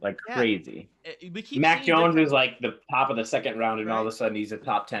moving like crazy. Mac Jones is like the top of the second round, and all of a sudden he's a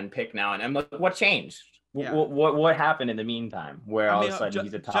top 10 pick now. And I'm like, what changed? Yeah. What happened in the meantime where I all of mean, a sudden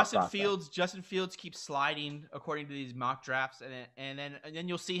he's a top Justin prospect? Fields. Justin Fields keeps sliding according to these mock drafts, and then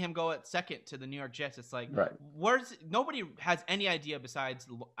you'll see him go at second to the New York Jets. It's like, Right, where's nobody has any idea besides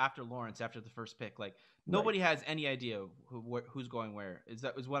after Lawrence after the first pick. Like right. nobody has any idea who's going where. Is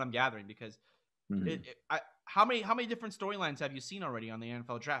what I'm gathering because Mhm. how many different storylines have you seen already on the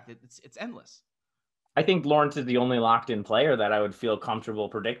NFL draft? It's endless. I think Lawrence is the only locked-in player that I would feel comfortable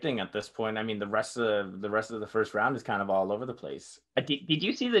predicting at this point. I mean, the rest of the first round is kind of all over the place. Did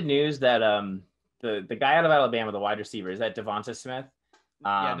you see the news that the guy out of Alabama, the wide receiver, is that Devonta Smith?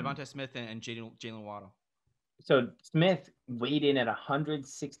 Yeah, Um, Devonta Smith and Jalen Waddle. so Smith weighed in at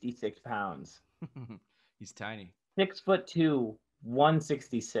 166 pounds, He's tiny. 6'2",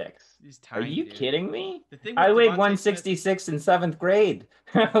 166. He's Are tiny, you dude. kidding me? The thing I with weighed Devontae Smith, 166 in seventh grade.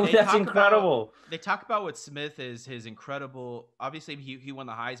 they That's talk about incredible. they talk about what Smith is his incredible. Obviously, he won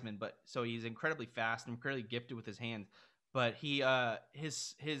the Heisman, but so he's incredibly fast and incredibly gifted with his hands. But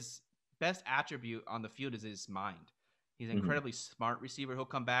his best attribute on the field is his mind. He's an Mhm. incredibly smart receiver. He'll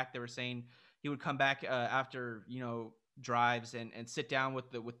come back. They were saying he would come back after drives and sit down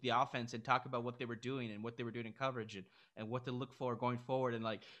with the offense and talk about what they were doing and what they were doing in coverage and what to look for going forward. And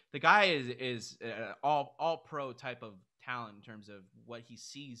like the guy is all pro type of talent in terms of what he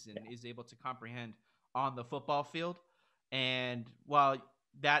sees and is able to comprehend on the football field. And while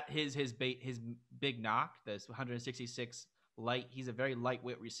that his big knock, this 166 light, he's a very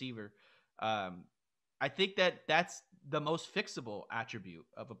lightweight receiver. Um, I think that's the most fixable attribute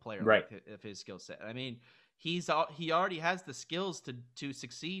of a player Right. like of his skill set. I mean, he already has the skills to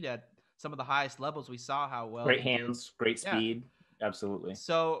succeed at some of the highest levels. We saw how well Great he did. hands, great Yeah. speed. Absolutely.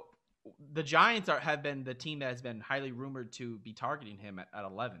 So the Giants have been the team that has been highly rumored to be targeting him at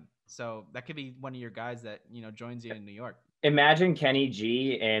 11. So that could be one of your guys that joins you in New York. Imagine Kenny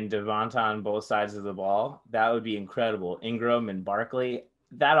G and Devonta on both sides of the ball. That would be incredible. Ingram and Barkley.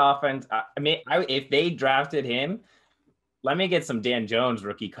 That offense. If they drafted him, let me get some Dan Jones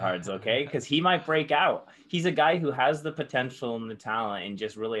rookie cards, okay? Because he might break out. He's a guy who has the potential and the talent and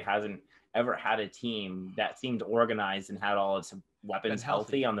just really hasn't ever had a team that seemed organized and had all its weapons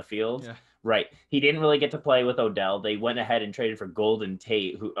healthy on the field. Yeah. Right. He didn't really get to play with Odell. They went ahead and traded for Golden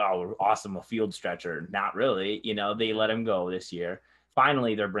Tate, who, awesome, a field stretcher. Not really. They let him go this year.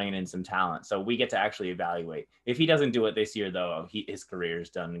 Finally, they're bringing in some talent. So we get to actually evaluate. If he doesn't do it this year, though, his career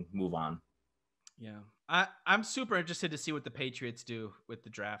is done. Move on. Yeah. I'm super interested to see what the Patriots do with the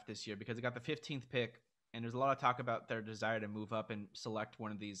draft this year because they got the 15th pick, and there's a lot of talk about their desire to move up and select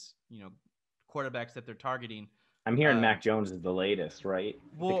one of these, quarterbacks that they're targeting. I'm hearing Um, Mac Jones is the latest, right?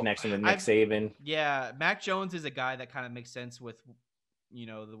 The well, connection with Nick I've Saban. yeah, Mac Jones is a guy that kind of makes sense with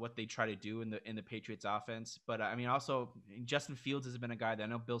what they try to do in the Patriots offense. But I mean, also Justin Fields has been a guy that I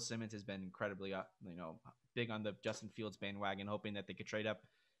know Bill Simmons has been incredibly big on the Justin Fields bandwagon, hoping that they could trade up,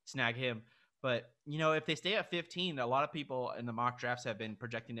 snag him. But if they stay at 15, a lot of people in the mock drafts have been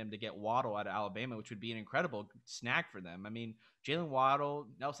projecting them to get Waddle out of Alabama, which would be an incredible snag for them. I mean, Jalen Waddle,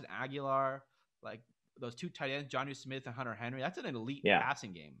 Nelson Aguilar, like those two tight ends, Johnny Smith and Hunter Henry. That's an elite Yeah.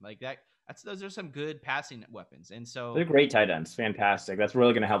 passing game. Like that. Those are some good passing weapons. And They're so great tight ends. Fantastic. That's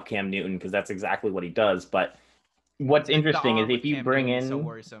really going to help Cam Newton because that's exactly what he does. But what's the interesting is arm if with you Cam bring Newton is so in,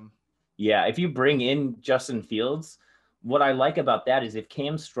 worrisome. yeah, if you bring in Justin Fields, what I like about that is if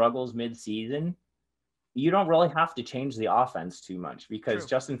Cam struggles mid-season, you don't really have to change the offense too much because True.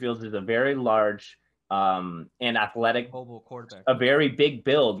 Justin Fields is a very large and athletic, Mobile quarterback. a very big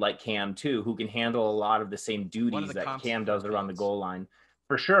build like Cam too, who can handle a lot of the same One of duties the that comps Cam for does around the Fields. goal line.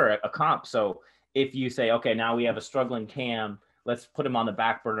 For sure, a comp. So if you say, okay, now we have a struggling Cam, let's put him on the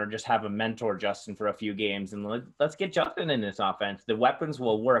back burner, just have him mentor Justin for a few games, and let's get Justin in this offense. The weapons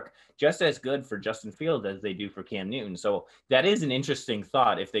will work just as good for Justin Fields as they do for Cam Newton. So that is an interesting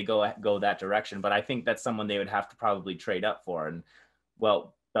thought if they go that direction. But I think that's someone they would have to probably trade up for. And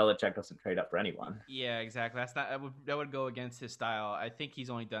well, Belichick doesn't trade up for anyone. Yeah, exactly. That would go against his style. I think he's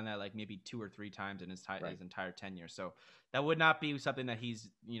only done that like maybe 2 or 3 times in his entire tenure. So that would not be something that he's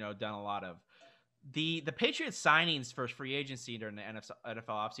done a lot of. The Patriots signings for free agency during the NFL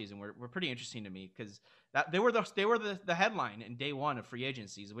offseason were pretty interesting to me because they were the headline in day one of free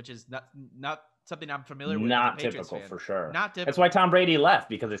agencies, which is not something I'm familiar with as a Not Patriots typical fan. for sure. Not That's typical. why Tom Brady left,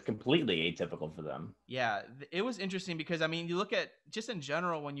 because it's completely atypical for them. Yeah, it was interesting because I mean, you look at just in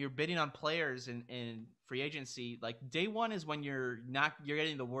general when you're bidding on players in free agency, like day one is when you're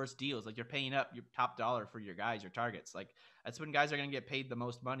getting the worst deals. Like you're paying up your top dollar for your guys, your targets. Like that's when guys are going to get paid the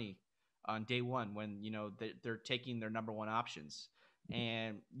most money on day one when they're taking their number one options.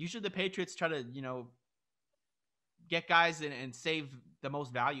 And usually the Patriots try to get guys and save the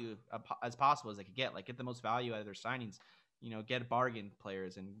most value as possible as they could get. Like get the most value out of their signings. Get bargain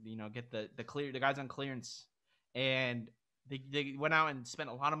players and get the guys on clearance. And they went out and spent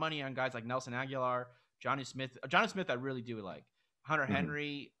a lot of money on guys like Nelson Aguilar, Johnny Smith. Johnny Smith, I really do like. Hunter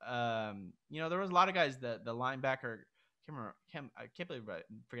Henry. There was a lot of guys. The linebacker. I can't believe I'm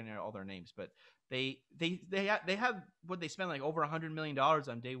forgetting all their names, but they have what they spent like over $100 million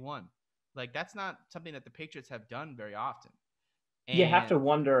on day one. Like that's not something that the Patriots have done very often. And you have to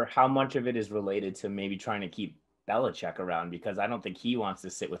wonder how much of it is related to maybe trying to keep Belichick around, because I don't think he wants to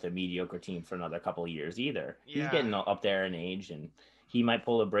sit with a mediocre team for another couple of years either. Yeah. He's getting up there in age, and he might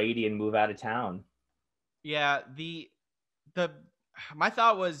pull a Brady and move out of town. Yeah, my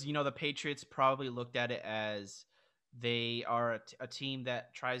thought was, the Patriots probably looked at it as they are a team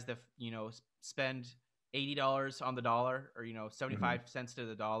that tries to, spend $80 on the dollar, or 75 cents to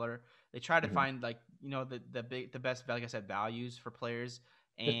the dollar. They try to find like the best, like I said, values for players.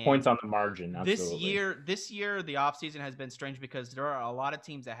 And just points on the margin. Absolutely. This year, the offseason has been strange because there are a lot of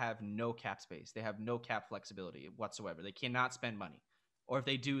teams that have no cap space. They have no cap flexibility whatsoever. They cannot spend money, or if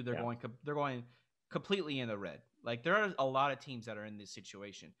they do, they're going completely in the red. Like there are a lot of teams that are in this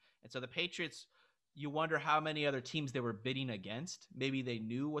situation, and so the Patriots, you wonder how many other teams they were bidding against. Maybe they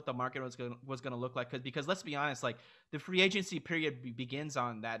knew what the market was going to look like, because let's be honest, like the free agency period begins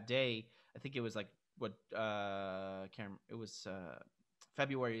on that day. I think it was like it was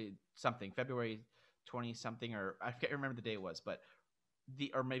February 20 something, or I can't remember the day it was, but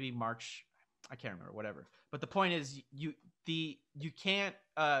or maybe March, I can't remember, whatever. But the point is, you can't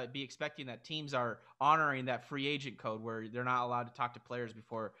be expecting that teams are honoring that free agent code where they're not allowed to talk to players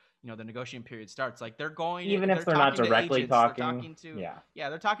before the negotiation period starts. Like they're going, even if they're not directly talking.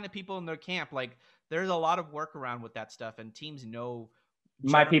 They're talking to people in their camp. Like there's a lot of workaround with that stuff, and teams know.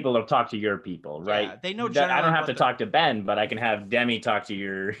 My people will talk to your people, right? Yeah, they know. I don't have to talk to Ben, but I can have Demi talk to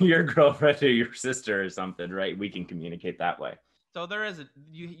your girlfriend or your sister or something, right? We can communicate that way. So there is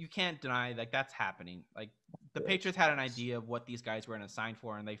you can't deny like that's happening. Like the Patriots had an idea of what these guys were going to sign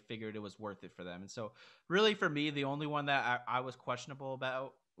for, and they figured it was worth it for them. And so really for me, the only one that I was questionable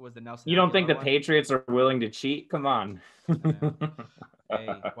about was the Nelson. You don't think the Patriots are willing to cheat? Come on. Hey,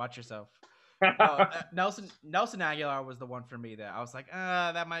 watch yourself. No, Nelson Aguilar was the one for me that I was like,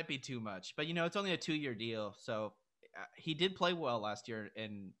 that might be too much. But it's only a 2-year deal, so he did play well last year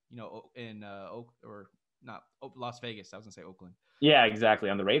in Las Vegas. I was gonna say Oakland. Yeah,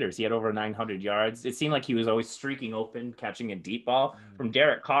 exactly. On the Raiders, he had over 900 yards. It seemed like he was always streaking open, catching a deep ball from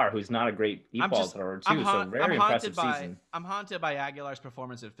Derek Carr, who's not a great deep ball thrower too. So very impressive season. I'm haunted by Aguilar's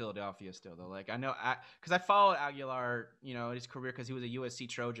performance in Philadelphia still, though. Like I know, because I followed Aguilar, his career, because he was a USC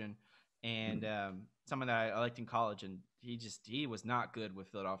Trojan, and someone that I liked in college, and he was not good with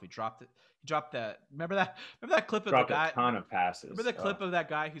Philadelphia. He dropped that. Remember that clip of the guy? A ton of passes. Remember the clip of that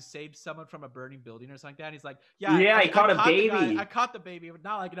guy who saved someone from a burning building or something like that? And he's like, he caught a baby. I caught the baby, but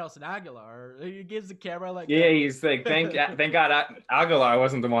not like Nelson Aguilar. He gives the camera like, he's like, thank God Aguilar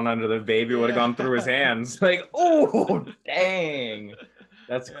wasn't the one under the baby. Would have gone through his hands. Like, oh dang,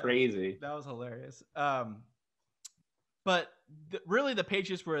 that's crazy. That was hilarious. But really, the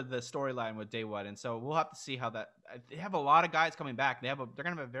Patriots were the storyline with day one, and so we'll have to see how that. They have a lot of guys coming back. They're going to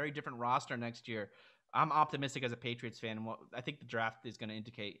have a very different roster next year. I'm optimistic as a Patriots fan, and I think the draft is going to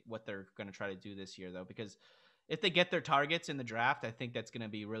indicate what they're going to try to do this year, though, because if they get their targets in the draft, I think that's going to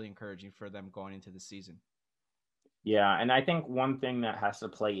be really encouraging for them going into the season. Yeah, and I think one thing that has to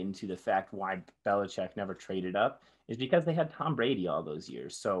play into the fact why Belichick never traded up is because they had Tom Brady all those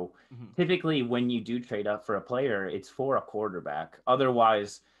years. So typically when you do trade up for a player, it's for a quarterback.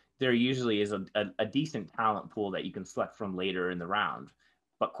 Otherwise, there usually is a decent talent pool that you can select from later in the round.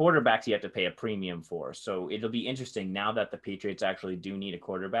 But quarterbacks you have to pay a premium for. So it'll be interesting now that the Patriots actually do need a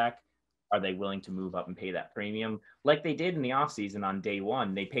quarterback. Are they willing to move up and pay that premium? Like they did in the offseason on day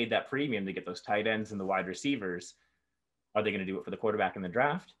one, they paid that premium to get those tight ends and the wide receivers. Are they going to do it for the quarterback in the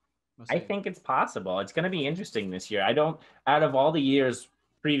draft? I think it's possible. It's going to be interesting this year. Out of all the years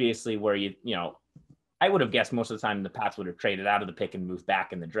previously where I would have guessed most of the time the Pats would have traded out of the pick and moved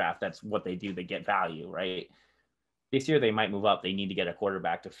back in the draft. That's what they do. They get value, right? This year they might move up. They need to get a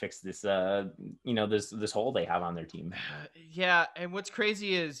quarterback to fix this, this hole they have on their team. Yeah, and what's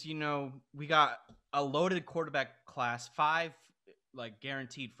crazy is, we got a loaded quarterback class, 5 like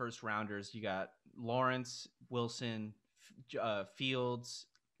guaranteed first rounders. You got Lawrence, Wilson, Fields,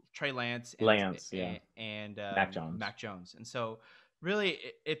 Trey Lance, and Mac Jones. And so really,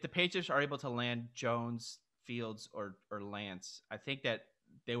 if the Patriots are able to land Jones, Fields, or Lance, I think that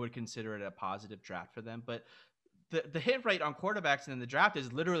they would consider it a positive draft for them. But the hit rate on quarterbacks in the draft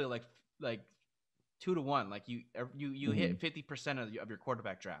is literally like 2-1. Like you Mhm. hit 50% of your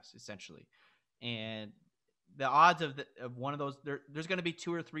quarterback drafts essentially, and the odds of one of those there's going to be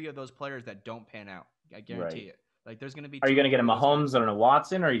 2 or 3 of those players that don't pan out. I guarantee Right. it. Like there's going to be Are you two going or to get a three of those guys, Mahomes and a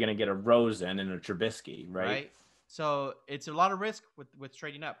Watson, or are you going to get a Rosen and a Trubisky, right? right? So it's a lot of risk with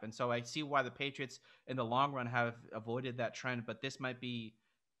trading up, and so I see why the Patriots in the long run have avoided that trend. But this might be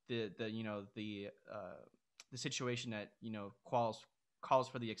the situation that calls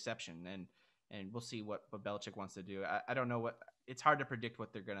for the exception, and we'll see what Belichick wants to do. I don't know what it's hard to predict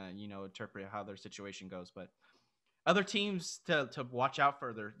what they're gonna interpret how their situation goes, but other teams to watch out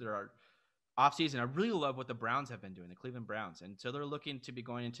for their offseason. I really love what the Browns have been doing, the Cleveland Browns. And so they're looking to be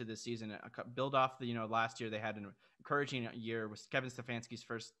going into this season, build off last year they had an encouraging year with Kevin Stefanski's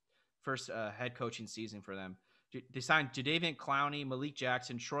first head coaching season for them. They signed Jadeveon Clowney, Malik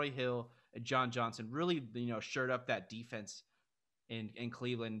Jackson, Troy Hill, and John Johnson. Really, shored up that defense in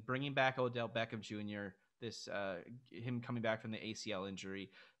Cleveland, bringing back Odell Beckham Jr. Him coming back from the ACL injury,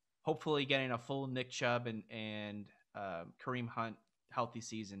 hopefully getting a full Nick Chubb and Kareem Hunt healthy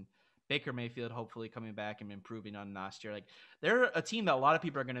season. Baker Mayfield hopefully coming back and improving on last year. Like they're a team that a lot of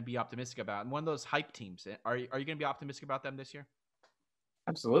people are going to be optimistic about, and one of those hype teams. Are you going to be optimistic about them this year?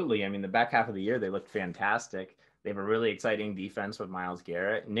 Absolutely. I mean, the back half of the year, they looked fantastic. They have a really exciting defense with Myles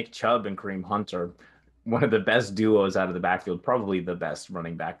Garrett. Nick Chubb and Kareem Hunt are one of the best duos out of the backfield, probably the best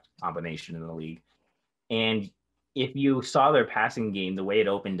running back combination in the league. And if you saw their passing game, the way it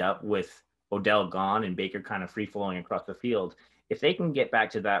opened up with Odell gone and Baker kind of free flowing across the field, if they can get back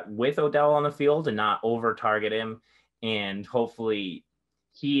to that with Odell on the field and not over target him, and hopefully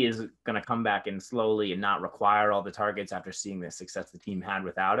he is going to come back in slowly and not require all the targets after seeing the success the team had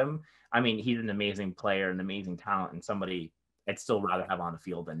without him. I mean, he's an amazing player, an amazing talent, and somebody I'd still rather have on the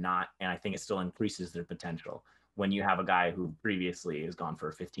field than not. And I think it still increases their potential when you have a guy who previously has gone for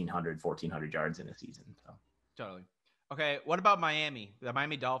 1,500, 1,400 yards in a season. So. Totally. Okay, what about Miami? The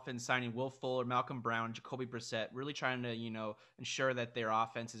Miami Dolphins signing Will Fuller, Malcolm Brown, Jacoby Brissett, really trying to ensure that their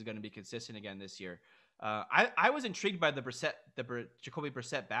offense is going to be consistent again this year. I was intrigued by the Jacoby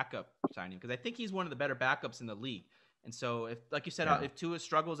Brissett backup signing because I think he's one of the better backups in the league. And so, if like you said, if Tua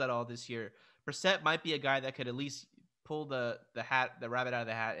struggles at all this year, Brissett might be a guy that could at least pull the rabbit out of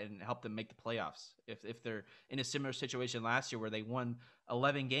the hat and help them make the playoffs. If they're in a similar situation last year where they won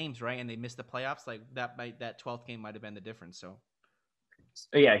 11 games, right, and they missed the playoffs, like that 12th game might have been the difference. So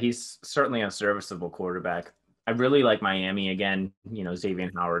yeah, he's certainly a serviceable quarterback. I really like Miami again.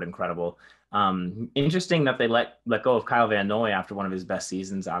 Xavier Howard, incredible. Interesting that they let go of Kyle Van Noy after one of his best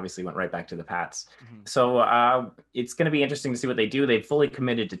seasons. Obviously, went right back to the Pats. Mm-hmm. So it's going to be interesting to see what they do. They've fully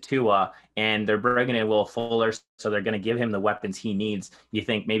committed to Tua, and they're bringing in Will Fuller, so they're going to give him the weapons he needs. You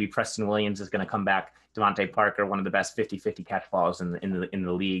think maybe Preston Williams is going to come back? Devontae Parker, one of the best 50-50 catch balls in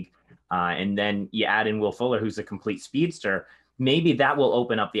the league, and then you add in Will Fuller, who's a complete speedster. Maybe that will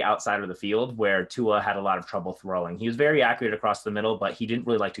open up the outside of the field where Tua had a lot of trouble throwing. He was very accurate across the middle, but he didn't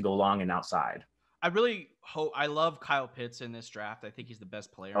really like to go long and outside. I love Kyle Pitts in this draft. I think he's the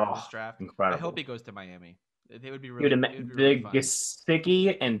best player in this draft. Incredible. I hope he goes to Miami. It would be The really fun.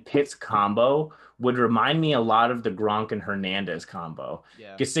 Gesicki and Pitts combo would remind me a lot of the Gronk and Hernandez combo.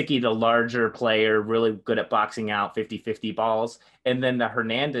 Yeah. Gesicki, the larger player, really good at boxing out 50-50 balls. And then the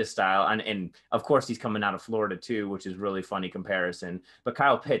Hernandez style. And of course, he's coming out of Florida too, which is really funny comparison. But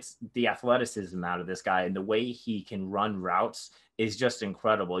Kyle Pitts, the athleticism out of this guy and the way he can run routes is just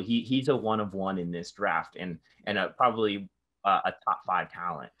incredible. He's a one of one in this draft and probably a top 5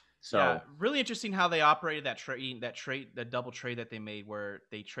 talent. So yeah, really interesting how they operated the double trade that they made where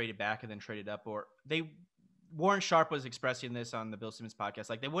they traded back and then traded up, Warren Sharp was expressing this on the Bill Simmons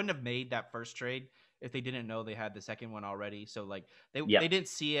podcast. Like they wouldn't have made that first trade if they didn't know they had the second one already. So like they didn't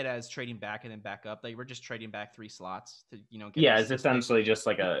see it as trading back and then back up. They were just trading back 3 slots to get it's essentially just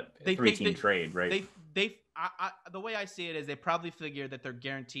like a 3-team trade, right? The way I see it is they probably figure that they're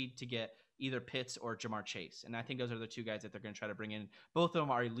guaranteed to get either Pitts or Jamar Chase. And I think those are the 2 guys that they're going to try to bring in. Both of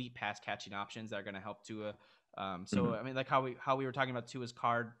them are elite pass catching options that are going to help Tua. I mean, like how we were talking about Tua's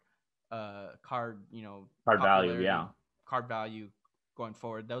card value, card value going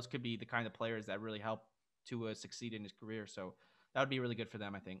forward. Those could be the kind of players that really help Tua succeed in his career. So that would be really good for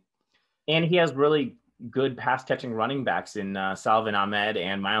them, I think. And he has really good pass catching running backs in Salvin Ahmed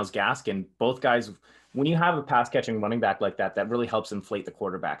and Myles Gaskin. Both guys, when you have a pass catching running back like that, that really helps inflate the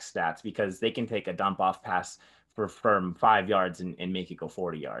quarterback stats because they can take a dump off pass from 5 yards and make it go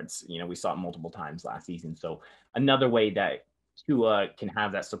 40 yards. We saw it multiple times last season. So another way that Tua can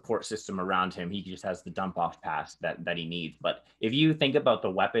have that support system around him. He just has the dump off pass that he needs. But if you think about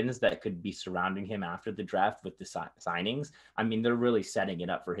the weapons that could be surrounding him after the draft with the signings, I mean, they're really setting it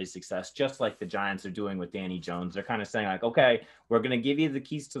up for his success, just like the Giants are doing with Danny Jones. They're kind of saying, like, okay, we're going to give you the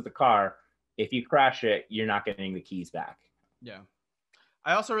keys to the car. If you crash it, you're not getting the keys back. Yeah.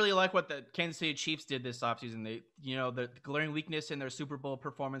 I also really like what the Kansas City Chiefs did this offseason. They, the glaring weakness in their Super Bowl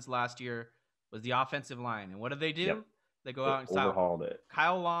performance last year was the offensive line. And what did they do? Yep. They go They out and style overhauled it.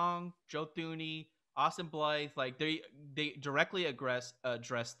 Kyle Long, Joe Thuney, Austin Blythe. Like they directly address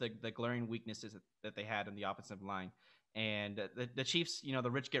the glaring weaknesses that they had in the offensive line. And the Chiefs,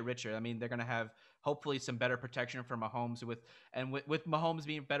 the rich get richer. I mean, they're going to have hopefully some better protection for Mahomes with Mahomes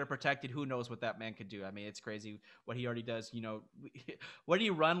being better protected. Who knows what that man could do? I mean, it's crazy what he already does. What did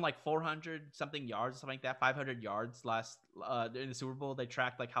he run, like 400 something yards, something like that, 500 yards last in the Super Bowl? They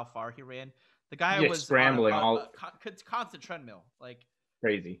tracked like how far he ran. The guy was scrambling on all constant treadmill, like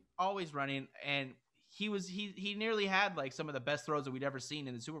crazy, always running, and he nearly had like some of the best throws that we'd ever seen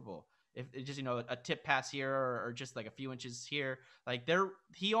in the Super Bowl. If it's just a tip pass here or just like a few inches here, like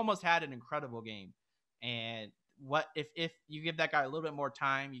he almost had an incredible game. And what if you give that guy a little bit more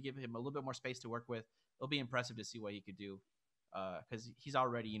time, you give him a little bit more space to work with, it'll be impressive to see what he could do. Because he's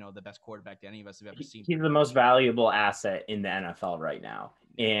already the best quarterback that any of us have ever seen. He's the most valuable asset in the NFL right now.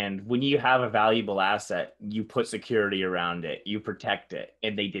 And when you have a valuable asset, you put security around it, you protect it.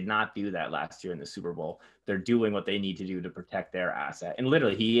 And they did not do that last year in the Super Bowl. They're doing what they need to do to protect their asset. And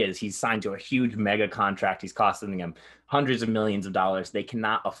literally, he's signed to a huge mega contract. He's costing them hundreds of millions of dollars. They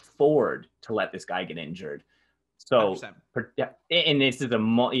cannot afford to let this guy get injured. So, 100%. And this is a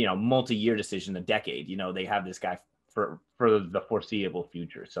multi-year decision, a decade. They have this guy for the foreseeable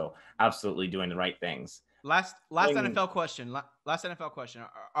future. So absolutely doing the right things. Last NFL question.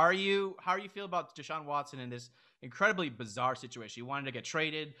 How are you feel about Deshaun Watson in this incredibly bizarre situation? He wanted to get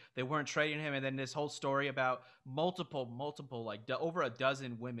traded. They weren't trading him. And then this whole story about multiple, like over a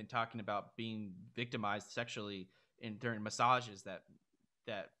dozen women talking about being victimized sexually during massages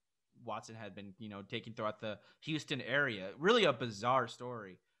that Watson had been, taking throughout the Houston area. Really a bizarre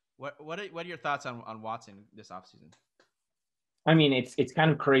story. What are your thoughts on Watson this offseason? I mean, it's kind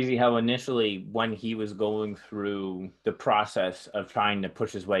of crazy how initially when he was going through the process of trying to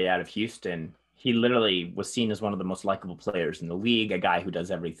push his way out of Houston, he literally was seen as one of the most likable players in the league, a guy who does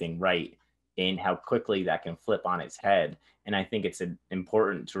everything right, and how quickly that can flip on its head. And I think it's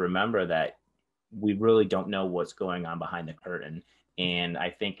important to remember that we really don't know what's going on behind the curtain. And I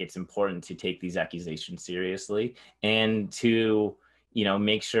think it's important to take these accusations seriously and to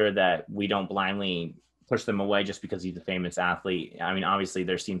make sure that we don't blindly push them away just because he's a famous athlete. I mean, obviously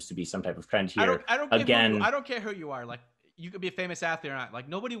there seems to be some type of trend here. I don't care who you are. Like, you could be a famous athlete or not. Like,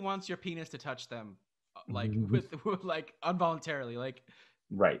 nobody wants your penis to touch them, like with like involuntarily. Like,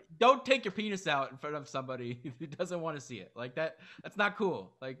 right. Don't take your penis out in front of somebody who doesn't want to see it. Like that's not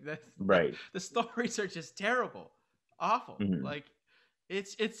cool. Like that's right. The stories are just terrible, awful. Mm-hmm. Like,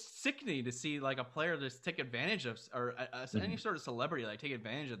 it's sickening to see like a player just take advantage of, or any sort of celebrity like take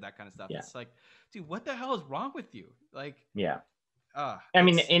advantage of that kind of stuff. Yeah. It's like, dude, what the hell is wrong with you? Like, yeah. I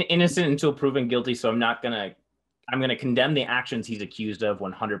mean, innocent until proven guilty. So I'm gonna condemn the actions he's accused of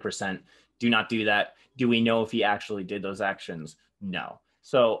 100%. Do not do that. Do we know if he actually did those actions? No.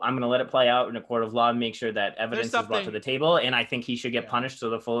 So I'm going to let it play out in a court of law and make sure that evidence is brought to the table. And I think he should get punished to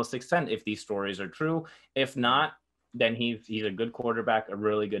the fullest extent if these stories are true. If not, then he's a good quarterback, a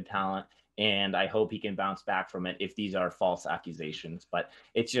really good talent. And I hope he can bounce back from it if these are false accusations. But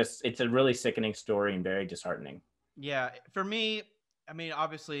it's a really sickening story and very disheartening. Yeah. For me, I mean,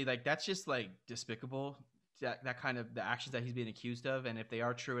 obviously, like, that's just like despicable. That kind of the actions that he's being accused of, and if they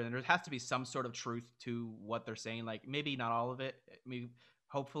are true, and there has to be some sort of truth to what they're saying. Like, maybe not all of it. I mean,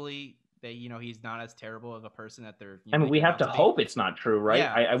 hopefully they, he's not as terrible of a person that they're. I mean, we have to hope it's not true, right?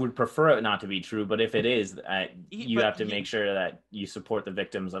 Yeah. I would prefer it not to be true, but if it is, you have to make sure that you support the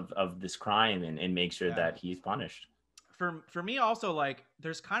victims of this crime and make sure that he's punished. For me, also, like,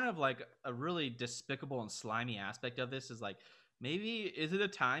 there's kind of like a really despicable and slimy aspect of this. Is like, maybe is it a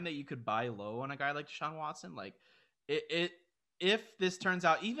time that you could buy low on a guy like Deshaun Watson? Like, if this turns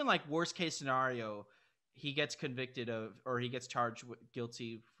out, even like worst case scenario, he gets convicted of, or he gets charged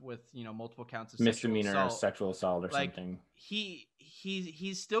guilty with multiple counts of misdemeanor sexual assault or like, something.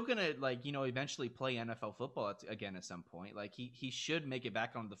 He's still gonna, like, eventually play NFL football again at some point. Like, he should make it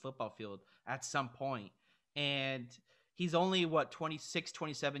back onto the football field at some point. And he's only 26,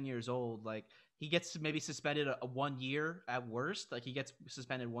 27 years old. Like, he gets maybe suspended a 1 year at worst. Like, he gets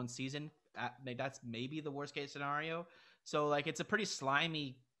suspended 1 season. That's maybe the worst case scenario. So, like, it's a pretty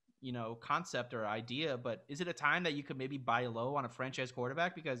slimy concept or idea, but is it a time that you could maybe buy low on a franchise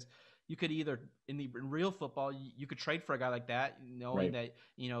quarterback? Because you could either in real football, you could trade for a guy like that, knowing Right.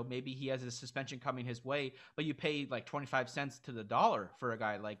 that, maybe he has a suspension coming his way, but you pay like 25 cents to the dollar for a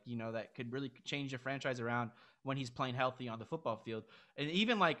guy like, that could really change the franchise around when he's playing healthy on the football field. And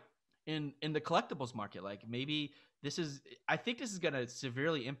even like in the collectibles market, like maybe I think this is going to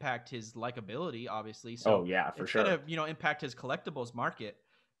severely impact his likability, obviously. Oh So yeah, for it's going sure. to, impact his collectibles market.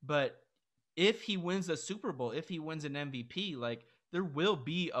 But if he wins the Super Bowl, if he wins an MVP, like there will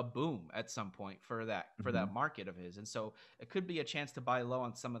be a boom at some point for that market of his. And so it could be a chance to buy low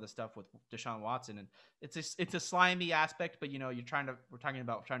on some of the stuff with Deshaun Watson. And it's a slimy aspect, but we're talking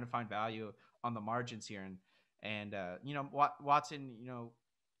about trying to find value on the margins here. And Watson,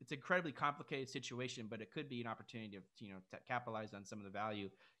 it's an incredibly complicated situation, but it could be an opportunity to capitalize on some of the value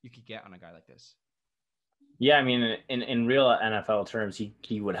you could get on a guy like this. Yeah, I mean, in real NFL terms,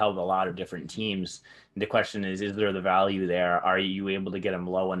 he would help a lot of different teams. The question is there the value there? Are you able to get him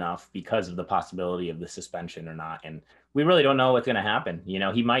low enough because of the possibility of the suspension or not? And we really don't know what's going to happen.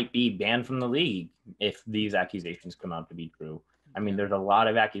 He might be banned from the league if these accusations come out to be true. I mean, there's a lot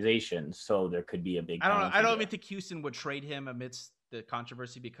of accusations, so there could be a big penalty. I don't even think Houston would trade him amidst the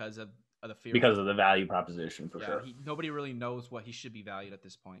controversy because of the fear because of the value proposition for sure. Nobody really knows what he should be valued at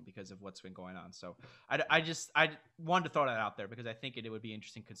this point because of what's been going on. So I wanted to throw that out there because I think it would be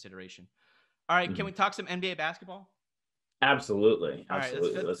interesting consideration. All right, Can we talk some NBA basketball? Absolutely. All right,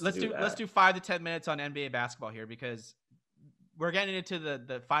 let's do 5 to 10 minutes on NBA basketball here because we're getting into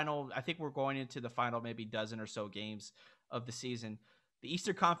the final. I think we're going into the final maybe dozen or so games of the season. The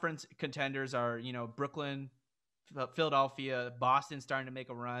Eastern Conference contenders are Brooklyn, Philadelphia, Boston starting to make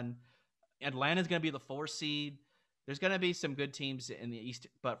a run. Atlanta's going to be the 4 seed. There's going to be some good teams in the East,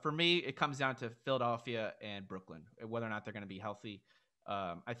 but for me, it comes down to Philadelphia and Brooklyn, whether or not they're going to be healthy.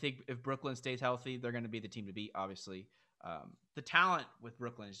 I think if Brooklyn stays healthy, they're going to be the team to beat, obviously. The talent with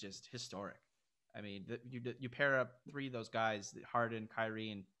Brooklyn is just historic. I mean, you pair up 3 of those guys, Harden, Kyrie,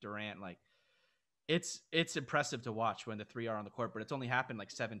 and Durant, like it's impressive to watch when the 3 are on the court, but it's only happened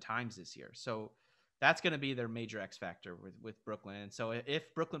like 7 times this year. So that's going to be their major X factor with Brooklyn. And so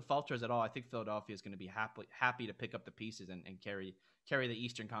if Brooklyn falters at all, I think Philadelphia is going to be happy to pick up the pieces and carry the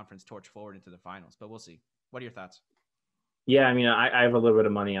Eastern Conference torch forward into the finals. But we'll see. What are your thoughts? Yeah, I mean, I have a little bit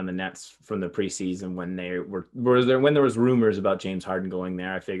of money on the Nets from the preseason when when there was rumors about James Harden going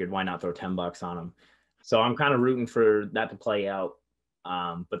there. I figured why not throw $10 on him. So I'm kind of rooting for that to play out.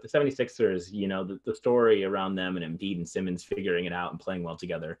 But the 76ers, the story around them and Embiid and Simmons figuring it out and playing well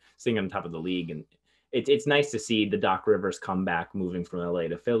together, sitting on top of the league, and it's nice to see the Doc Rivers comeback, moving from LA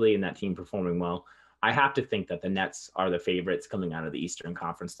to Philly, and that team performing well. I have to think that the Nets are the favorites coming out of the Eastern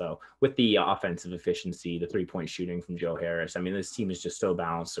Conference, though, with the offensive efficiency, the 3-point shooting from Joe Harris. I mean, this team is just so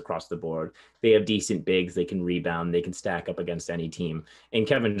balanced across the board. They have decent bigs. They can rebound. They can stack up against any team. And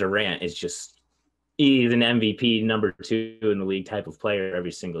Kevin Durant is he's an MVP number 2 in the league type of player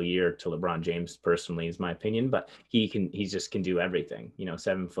every single year to LeBron James, personally, is my opinion. But he just can do everything.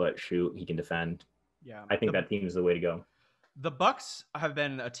 7-foot shoot. He can defend. Yeah, I think that team is the way to go. The Bucks have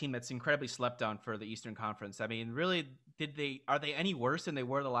been a team that's incredibly slept on for the Eastern Conference. I mean, really, are they any worse than they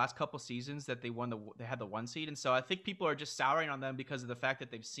were the last couple seasons that they had the 1 seed? And so I think people are just souring on them because of the fact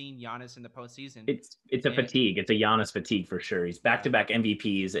that they've seen Giannis in the postseason. It's a fatigue. It's a Giannis fatigue for sure. He's back-to-back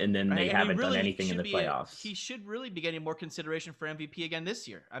MVPs, and then they haven't done anything in the playoffs. He should really be getting more consideration for MVP again this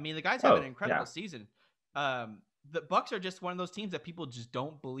year. I mean, the guy's having an incredible season. The Bucks are just one of those teams that people just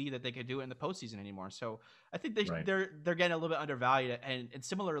don't believe that they could do it in the postseason anymore. So I think they're getting a little bit undervalued. And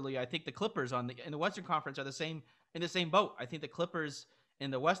similarly, I think the Clippers in the Western Conference are in the same boat. I think the Clippers in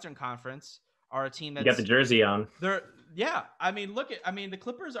the Western Conference are a team that's got the jersey on. I mean, the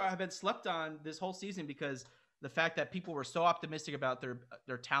Clippers have been slept on this whole season because the fact that people were so optimistic about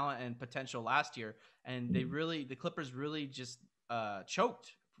their talent and potential last year, and the Clippers really just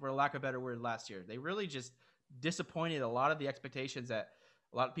choked, for lack of a better word, last year. They really just disappointed a lot of the expectations that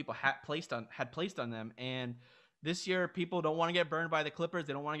a lot of people had placed on them. And this year, people don't want to get burned by the Clippers.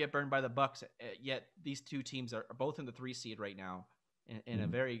 They don't want to get burned by the Bucks. Yet these 2 teams are both in the 3 seed right now, in a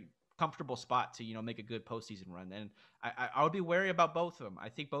very comfortable spot to make a good postseason run. And I would be wary about both of them. I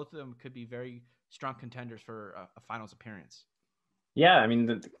think both of them could be very strong contenders for a finals appearance. Yeah, I mean,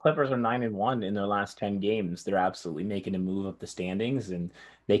 the Clippers are 9-1 in their last 10 games. They're absolutely making a move up the standings, and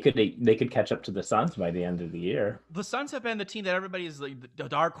they could catch up to the Suns by the end of the year. The Suns have been the team that everybody is like the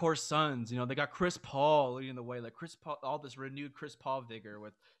dark horse Suns. They got Chris Paul leading the way, like Chris Paul, all this renewed Chris Paul vigor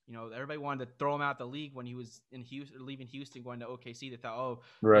with, everybody wanted to throw him out the league when he was in Houston, leaving Houston, going to OKC. They thought,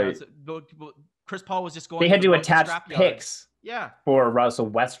 right. Chris Paul was just going. They had to attach picks. Yeah. for Russell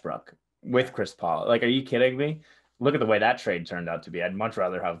Westbrook Yeah. with Chris Paul. Like, are you kidding me? Look at the way that trade turned out to be. I'd much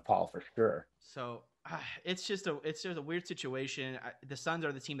rather have Paul for sure. So it's just a weird situation. The Suns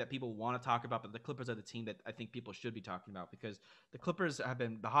are the team that people want to talk about, but the Clippers are the team that I think people should be talking about because the Clippers have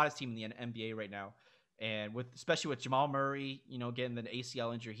been the hottest team in the NBA right now, and with especially with Jamal Murray, getting the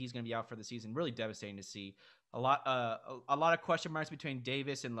ACL injury, he's going to be out for the season. Really devastating to see. A lot of question marks between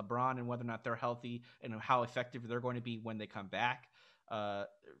Davis and LeBron and whether or not they're healthy and how effective they're going to be when they come back. Uh,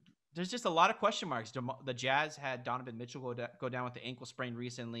 there's just a lot of question marks. The Jazz had Donovan Mitchell go down with the ankle sprain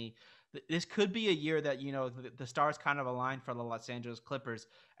recently. This could be a year that the stars kind of align for the Los Angeles Clippers.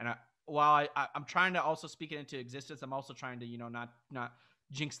 And while I'm trying to also speak it into existence, I'm also trying to not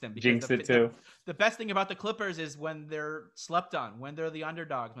jinx them because Jinx it too. the best thing about the Clippers is when they're slept on, when they're the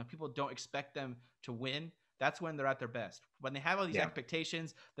underdogs, when people don't expect them to win. That's when they're at their best. When they have all these Yeah.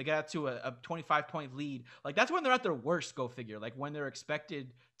 expectations, they get out to a 25-point lead. Like that's when they're at their worst. Go figure. Like when they're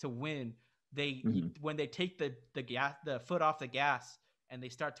expected to win, when they take the foot off the gas and they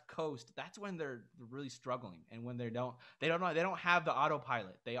start to coast, that's when they're really struggling. And when they don't have the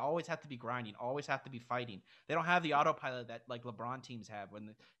autopilot. They always have to be grinding, always have to be fighting. They don't have the autopilot that like LeBron teams have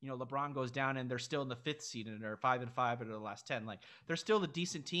when LeBron goes down and they're still in the 5th seed and they're 5-5 out of the last 10. Like they're still a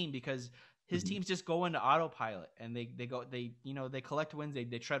decent team because his teams just go into autopilot and they collect wins, they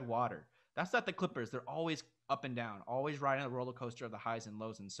tread water. That's not the Clippers. They're always up and down, always riding a roller coaster of the highs and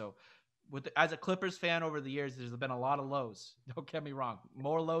lows. And so as a Clippers fan over the years, there's been a lot of lows. Don't get me wrong,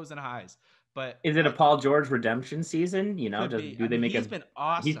 more lows than highs. But Is it a Paul George redemption season? could be. Do I they mean, make he's a? been He's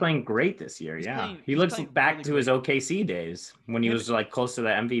awesome. playing great this year. He's Yeah, playing he he's looks playing back really to his great. OKC days when he Him was like close to the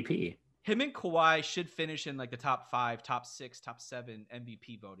MVP. him and Kawhi should finish in like the top 5, top 6, top 7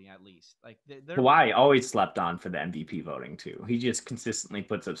 MVP voting at least. Like they're Kawhi always slept on for the MVP voting too. He just consistently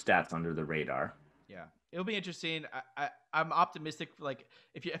puts up stats under the radar. Yeah, it'll be interesting. I'm optimistic. Like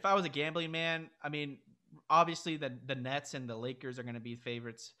if I was a gambling man, I mean, obviously the Nets and the Lakers are going to be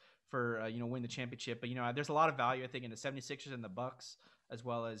favorites for win the championship. But there's a lot of value I think in the 76ers and the Bucks as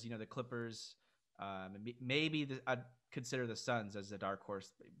well as the Clippers. Maybe I'd consider the Suns as a dark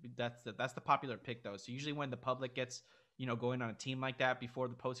horse. That's the popular pick though. So usually when the public gets going on a team like that before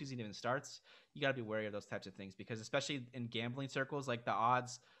the postseason even starts, you got to be wary of those types of things because especially in gambling circles, like the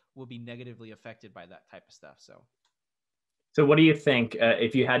odds will be negatively affected by that type of stuff. So, what do you think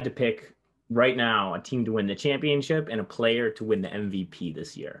if you had to pick right now a team to win the championship and a player to win the MVP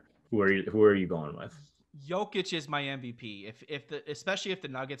this year? Who are you going with? Jokic is my MVP. Especially if the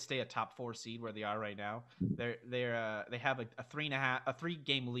Nuggets stay a top 4 seed where they are right now, they have a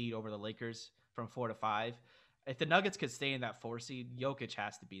 3-game lead over the Lakers from 4 to 5. If the Nuggets could stay in that 4 seed, Jokic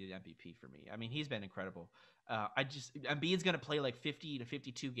has to be the MVP for me. I mean, he's been incredible. Embiid's going to play like 50 to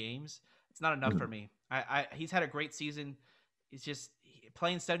 52 games. It's not enough for me. He's had a great season. It's just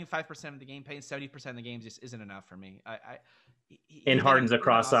playing 75% of the game, playing 70% of the games just isn't enough for me. And Harden's a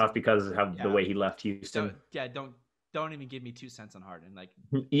cross awesome. off because of the way he left Houston. Don't even give me 2 cents on Harden. Like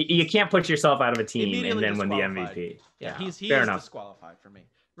you can't put yourself out of a team and then win the disqualified. MVP. Yeah, he's fair enough. disqualified for me.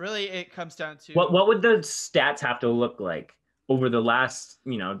 Really, it comes down to what would the stats have to look like over the last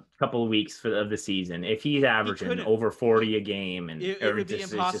couple of weeks of the season if he's averaging over 40 a game and it would be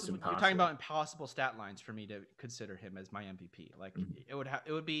impossible. It's just impossible. You're talking about impossible stat lines for me to consider him as my MVP. Like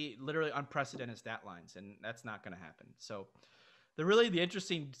it would be literally unprecedented stat lines, and that's not going to happen. So the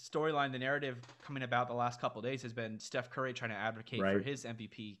interesting storyline, the narrative coming about the last couple of days has been Steph Curry trying to advocate for his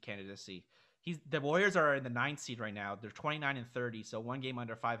MVP candidacy. The Warriors are in the 9th seed right now. They're 29-30, so 1 game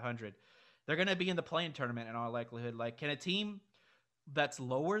under 500. They're going to be in the play-in tournament in all likelihood. Like, can a team that's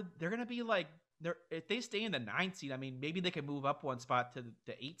lower, they're going to be like, if they stay in the 9th seed, I mean, maybe they can move up one spot to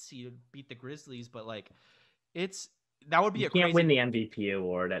the 8th seed and beat the Grizzlies, but like, that would be you can't win the MVP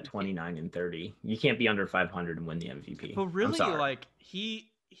award at 29-30. You can't be under 500 and win the MVP. But really, like he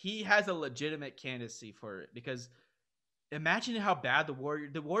has a legitimate candidacy for it because imagine how bad the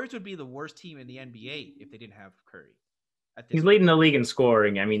Warriors would be the worst team in the NBA if they didn't have Curry. He's leading the league in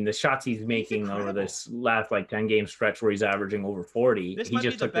scoring. I mean, the shots he's making over this last 10-game stretch where he's averaging over 40. This he might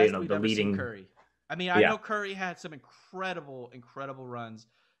just be the took best the we've ever leading seen Curry. I mean, I know Curry had some incredible runs,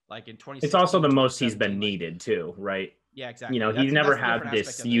 like in 2016. It's also the most he's been needed too, right? Yeah, exactly. He's never had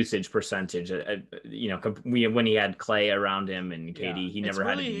this usage percentage. When he had Clay around him and KD, he never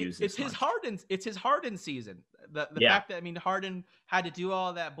had to use this. It's his Harden season. The fact that Harden had to do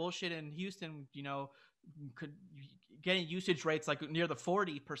all that bullshit in Houston, could getting usage rates like near the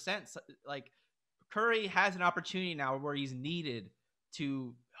 40%. Like Curry has an opportunity now where he's needed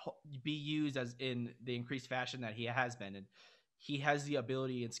to be used as in the increased fashion that he has been, and he has the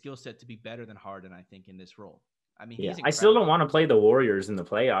ability and skill set to be better than Harden, I think, in this role. I mean, Yeah, he's I still don't incredible. want to play the Warriors in the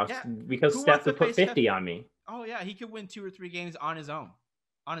playoffs Yeah. because Who Steph wants to would put face Steph? 50 on me. Oh yeah, he could win 2 or 3 games on his own.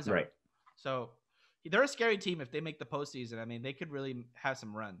 On his own. Right. So they're a scary team if they make the postseason. I mean, they could really have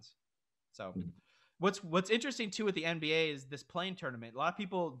some runs. So Mhm. what's interesting too with the NBA is this playing tournament. A lot of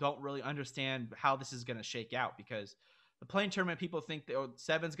people don't really understand how this is going to shake out because the playing tournament, people think that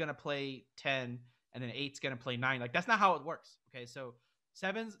seven's going to play 10 and then eight's going to play 9. Like that's not how it works. Okay, so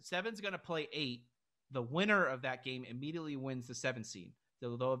seven's going to play 8. The winner of that game immediately wins the 7 seed.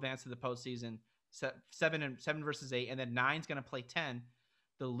 They'll advance to the postseason. 7 versus 8, and then nine's going to play 10.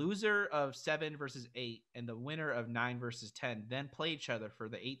 The loser of 7 versus 8 and the winner of 9 versus 10 then play each other for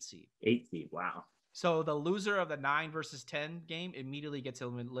the 8 seed. 8 seed. Wow. So the loser of the 9 versus 10 game immediately gets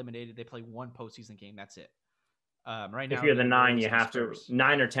eliminated. They play one postseason game. That's it. Right If now, you're the the 9, Warriors you and the have to Spurs.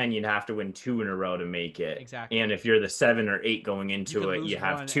 9 or 10, you'd have to win 2 in a row to make it. Exactly. And if you're the 7 or 8 going You could into it, lose you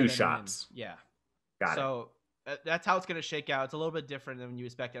have one 2 and then win. shots. Yeah. Got it. So that's how it's going to shake out. It's a little bit different than you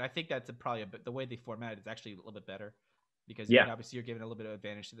expect. And I think that's probably the way they format it is actually a little bit better because Yeah. obviously you're giving a little bit of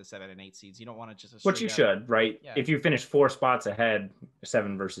advantage to the 7 and 8 seeds. You don't want to just Which you should, right? Yeah. If you finish 4 spots ahead,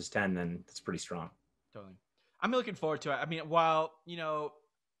 7 versus 10, then it's pretty strong. Totally. I'm looking forward to it. I mean, while,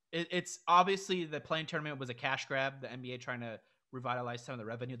 it's obviously the playing tournament was a cash grab, the NBA trying to revitalize some of the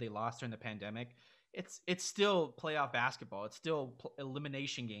revenue they lost during the pandemic. It's still playoff basketball. It's still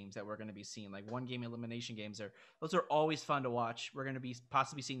elimination games that we're going to be seeing. Like one game elimination games those are always fun to watch. We're going to be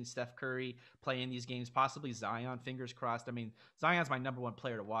possibly seeing Steph Curry play in these games, possibly Zion, fingers crossed. I mean, Zion's my number 1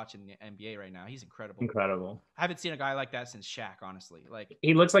 player to watch in the NBA right now. He's incredible. Incredible. I haven't seen a guy like that since Shaq, honestly. Like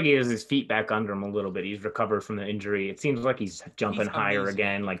he looks like he has his feet back under him a little bit. He's recovered from the injury. It seems like he's jumping higher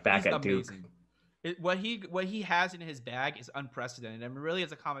again, like back at Duke. What he has in his bag is unprecedented. I mean, really,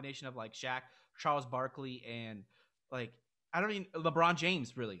 it's a combination of like Shaq, Charles Barkley, and like LeBron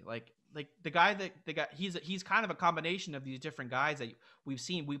James. Really, like the guy he's kind of a combination of these different guys that we've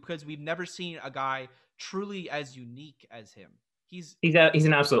seen. Because we've never seen a guy truly as unique as him. He's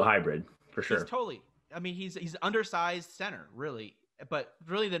an absolute hybrid for sure. He's totally. I mean, he's undersized center, really. But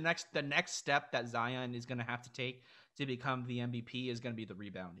really, the next step that Zion is going to have to take to become the MVP is going to be the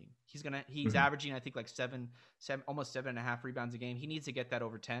rebounding. He's averaging, I think, like seven, almost 7.5 rebounds a game. He needs to get that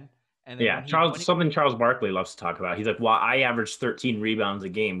over 10. And then Charles Barkley loves to talk about. He's like, well, I average 13 rebounds a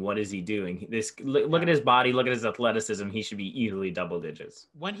game. What is he doing? Look at his body, look at his athleticism. He should be easily double digits.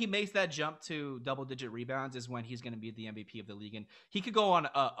 When he makes that jump to double-digit rebounds is when he's going to be the MVP of the league, and he could go on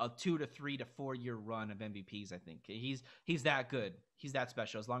a 2 to 3 to 4 year run of MVPs. I think he's that good. He's that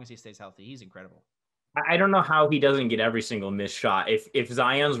special. As long as he stays healthy, he's incredible. I don't know how he doesn't get every single missed shot. If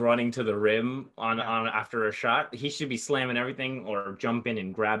Zion's running to the rim on after a shot, he should be slamming everything or jumping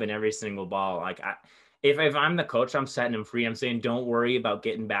and grabbing every single ball. Like if I'm the coach, I'm setting him free. I'm saying, don't worry about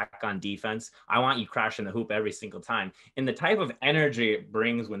getting back on defense. I want you crashing the hoop every single time. And the type of energy it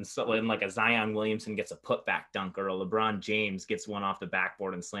brings when like a Zion Williamson gets a putback dunk or a LeBron James gets one off the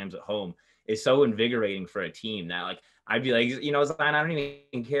backboard and slams it home is so invigorating for a team that like I'd be like, Zion, I don't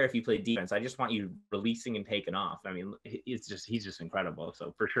even care if you play defense. I just want you releasing and taking off. I mean, he's just incredible.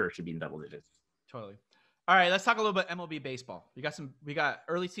 So for sure, it should be in double digits. Totally. All right, let's talk a little bit MLB baseball. We got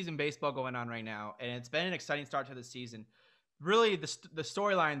early season baseball going on right now, and it's been an exciting start to the season. Really, the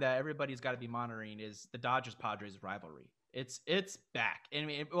storyline that everybody's got to be monitoring is the Dodgers Padres rivalry. It's back. I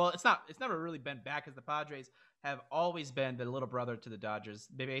mean, it's never really been back because the Padres have always been the little brother to the Dodgers.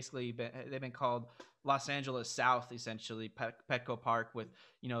 They've been called Los Angeles South, essentially, Petco Park, with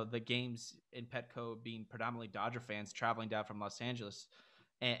the games in Petco being predominantly Dodger fans traveling down from Los Angeles,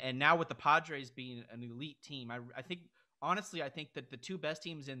 and now with the Padres being an elite team, I think. Honestly, I think that the 2 best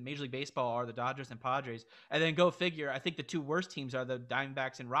teams in Major League Baseball are the Dodgers and Padres. And then go figure, I think the 2 worst teams are the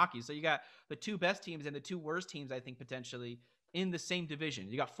Diamondbacks and Rockies. So you got the 2 best teams and the 2 worst teams, I think, potentially in the same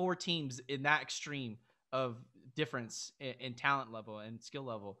division. You got 4 teams in that extreme of difference in talent level and skill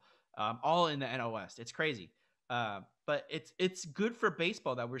level, all in the NL West. It's crazy. But it's good for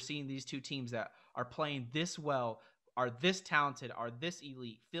baseball that we're seeing these 2 teams that are playing this well, are this talented, are this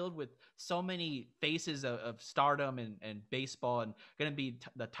elite, filled with so many faces of stardom and baseball, and going to be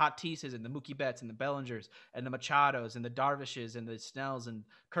the Tatises and the Mookie Betts and the Bellingers and the Machados and the Darvishes and the Snells and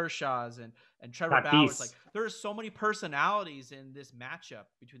Kershaws and Trevor Bauers. Like there are so many personalities in this matchup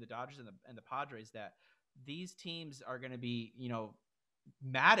between the Dodgers and the Padres that these teams are going to be,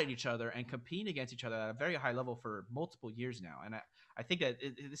 mad at each other and competing against each other at a very high level for multiple years now. And I think that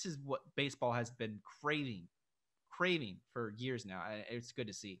this is what baseball has been craving for years now. It's good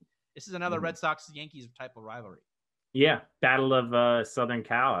to see. This is another Red Sox-Yankees type of rivalry. Yeah, Battle of Southern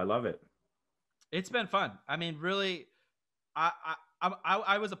Cal. I love it. It's been fun. I mean, really,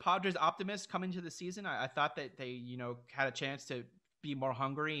 I was a Padres optimist coming to the season. I thought that they, had a chance to be more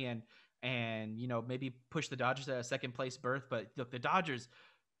hungry and maybe push the Dodgers to a second place berth. But look, the Dodgers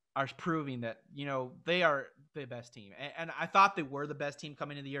are proving that they are the best team, and I thought they were the best team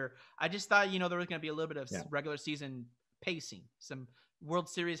coming into the year. I just thought there was going to be a little bit of Yeah. regular season pacing, some World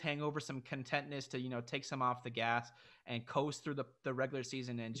Series hangover, some contentness to take some off the gas and coast through the regular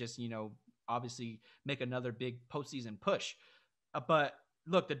season and just obviously make another big postseason push. But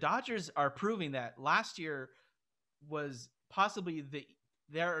look, the Dodgers are proving that last year was possibly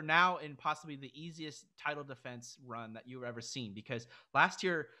they're now in possibly the easiest title defense run that you've ever seen, because last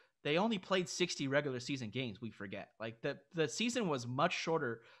year they only played 60 regular season games. We forget, like the season was much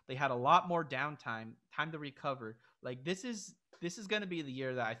shorter. They had a lot more downtime, time to recover. Like this is going to be the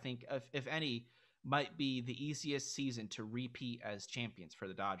year that I think, if any, might be the easiest season to repeat as champions for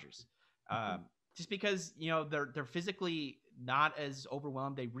the Dodgers. Just because they're physically not as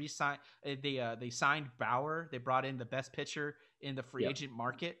overwhelmed. They re-signed they signed Bauer. They brought in the best pitcher in the free agent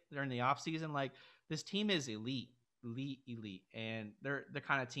market during the offseason. Like, this team is elite, and they're the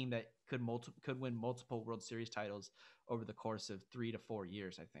kind of team that could win multiple World Series titles over the course of 3 to 4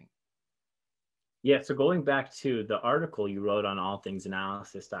 years, I think. Yeah, so going back to the article you wrote on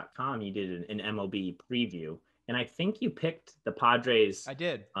allthingsanalysis.com, you did an MLB preview, and I think you picked the Padres I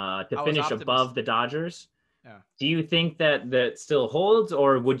did. to finish above the Dodgers. Yeah. Do you think that still holds,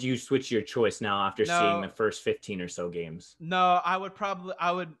 or would you switch your choice now after seeing the first 15 or so games? No, I would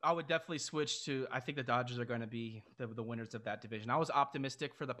definitely switch to, I think the Dodgers are going to be the winners of that division. I was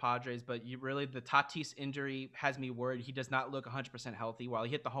optimistic for the Padres, but the Tatis injury has me worried. He does not look 100% healthy. While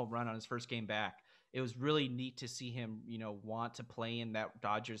he hit the home run on his first game back, it was really neat to see him, want to play in that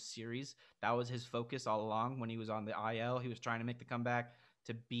Dodgers series. That was his focus all along. When he was on the IL, he was trying to make the comeback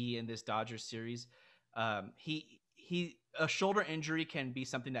to be in this Dodgers series. A shoulder injury can be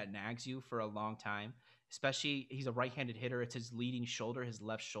something that nags you for a long time. Especially, he's a right-handed hitter. It's his leading shoulder, his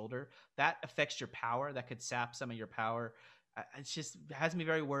left shoulder. That affects your power. That could sap some of your power. It's just, it has me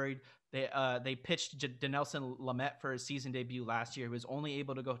very worried. They pitched Dinelson Lamet for his season debut last year. He was only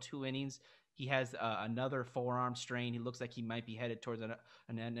able to go 2 innings. He has another forearm strain. He looks like he might be headed towards an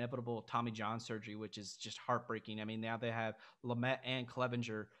inevitable Tommy John surgery, which is just heartbreaking. I mean, now they have Lamet and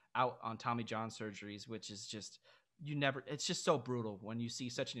Clevenger out on Tommy John surgeries, which is just, it's just so brutal when you see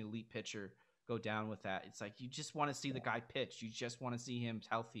such an elite pitcher go down with that. It's like, you just want to see the guy pitch. You just want to see him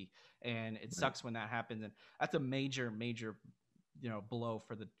healthy, and it sucks when that happens. And that's a major blow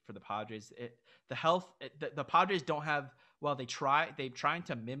for the Padres. The Padres don't have, well, they've trying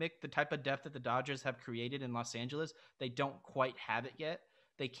to mimic the type of depth that the Dodgers have created in Los Angeles. They don't quite have it yet.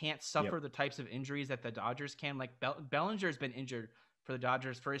 They can't suffer the types of injuries that the Dodgers can. Like, Bellinger's been injured for the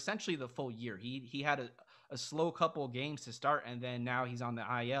Dodgers for essentially the full year. He had a slow couple of games to start, and then now he's on the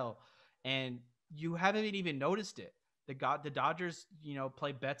IL, and you haven't even noticed it. The Dodgers,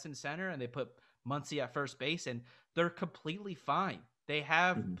 play Betts in center, and they put Muncy at first base, and they're completely fine. They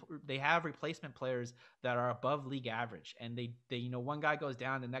have replacement players that are above league average, and they one guy goes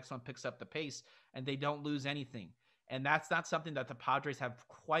down, the next one picks up the pace, and they don't lose anything. And that's not something that the Padres have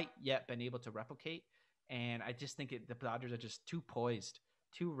quite yet been able to replicate. And I just think the Dodgers are just too poised,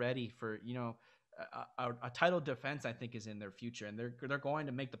 too ready for a title defense. I think is in their future, and they're going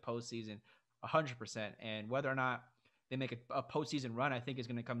to make the postseason 100%. And whether or not they make a postseason run, I think is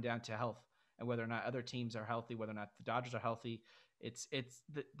going to come down to health, and whether or not other teams are healthy, whether or not the Dodgers are healthy.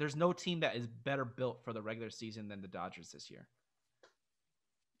 There's no team that is better built for the regular season than the Dodgers this year.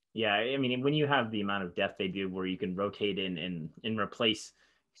 Yeah, I mean, when you have the amount of depth they do, where you can rotate in and replace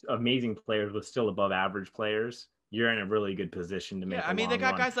amazing players with still above average players, you're in a really good position to make. Yeah, I mean, they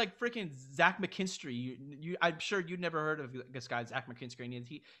got guys like freaking Zach McKinstry. I'm sure you'd never heard of this guy, Zach McKinstry. And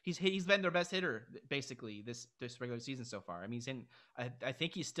he's been their best hitter basically this regular season so far. I mean, I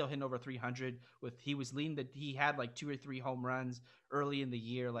think he's still hitting over 300. He had like 2 or 3 home runs early in the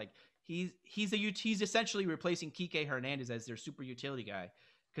year. Like, he's essentially replacing Kike Hernandez as their super utility guy,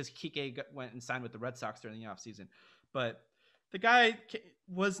 because Kike went and signed with the Red Sox during the offseason. But the guy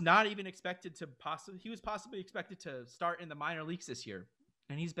was not even expected to possibly expected to start in the minor leagues this year.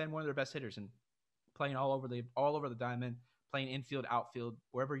 And he's been one of their best hitters and playing all over the diamond, playing infield, outfield,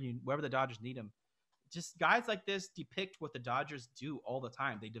 wherever the Dodgers need him. Just guys like this depict what the Dodgers do all the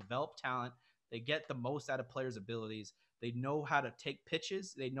time. They develop talent. They get the most out of players' abilities. They know how to take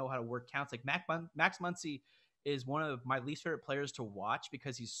pitches. They know how to work counts. Like Max Muncy is one of my least favorite players to watch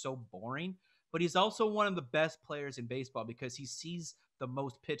because he's so boring, but he's also one of the best players in baseball because he sees the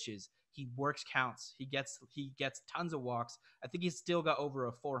most pitches. He works counts. He gets tons of walks. I think he's still got over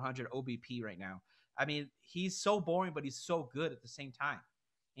a 400 OBP right now. I mean, he's so boring, but he's so good at the same time.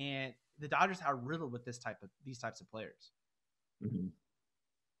 And the Dodgers are riddled with these types of players. Mm-hmm.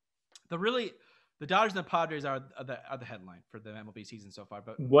 The Dodgers and the Padres are the headline for the MLB season so far.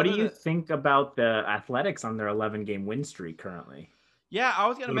 But What do you think about the Athletics on their 11-game win streak currently? Yeah, I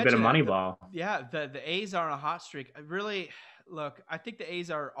was going A to little bit of mention Moneyball. The A's are on a hot streak. Look, I think the A's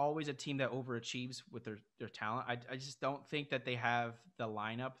are always a team that overachieves with their talent. I just don't think that they have the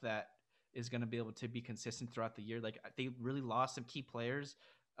lineup that is going to be able to be consistent throughout the year. Like they really lost some key players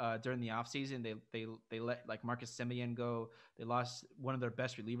during the offseason. They let like Marcus Semien go. They lost one of their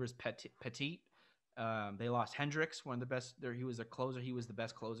best relievers, Petit. They lost Hendricks, one of the best. He was a closer. He was the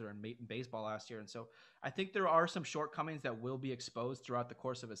best closer in baseball last year. And so I think there are some shortcomings that will be exposed throughout the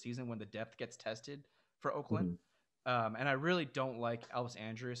course of a season when the depth gets tested for Oakland. Mm-hmm. And I really don't like Elvis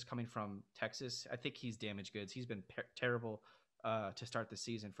Andrus coming from Texas. I think he's damaged goods. He's been terrible to start the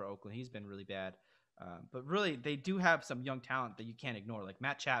season for Oakland. He's been really bad. But really, they do have some young talent that you can't ignore, like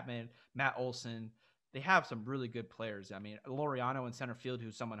Matt Chapman, Matt Olson. They have some really good players. I mean, Laureano in center field,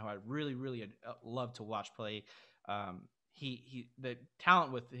 who's someone who I really, really love to watch play. The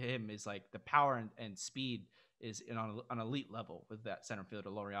talent with him is like the power and speed is on an elite level with that center fielder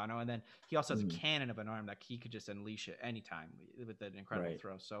Laureano, and then he also has a cannon of an arm that he could just unleash at any time with an incredible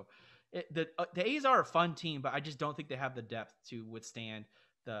throw. So the A's are a fun team, but I just don't think they have the depth to withstand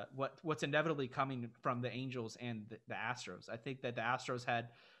what's inevitably coming from the Angels and the Astros. I think that the Astros had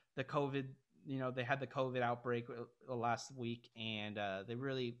the COVID. They had the COVID outbreak last week, and they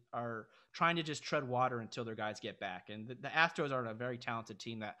really are trying to just tread water until their guys get back. And the Astros are a very talented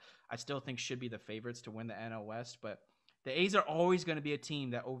team that I still think should be the favorites to win the NL West. But the A's are always going to be a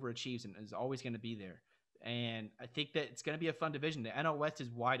team that overachieves and is always going to be there. And I think that it's going to be a fun division. The NL West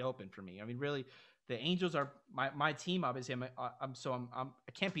is wide open for me. I mean, really, the Angels are my team. Obviously,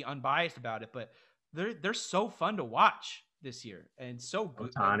 I can't be unbiased about it, but they're so fun to watch this year and so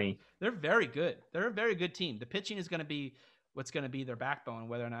good. Ohtani. They're very good. They're a very good team. The pitching is going to be what's going to be their backbone,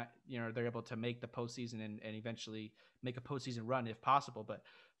 whether or not they're able to make the postseason and eventually make a postseason run if possible. But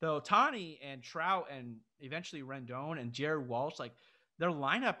the Ohtani and Trout and eventually Rendon and Jared Walsh, like their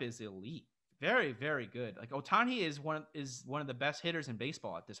lineup is elite, very very good. Like Ohtani is one of the best hitters in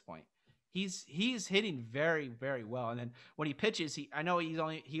baseball at this point. He's hitting very very well, and then when he pitches, he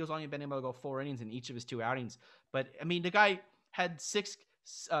was only been able to go 4 innings in each of his 2 outings, but I mean the guy had six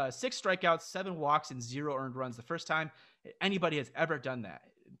strikeouts, 7 walks, and 0 earned runs. The first time anybody has ever done that,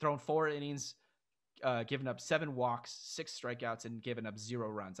 thrown 4 innings, given up 7 walks, 6 strikeouts, and given up 0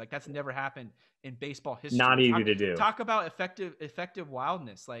 runs. Like that's never happened in baseball history. Not easy to do. Talk about effective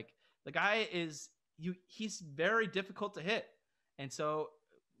wildness. Like the guy he's very difficult to hit, and so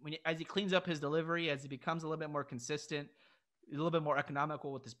as he cleans up his delivery, as he becomes a little bit more consistent, a little bit more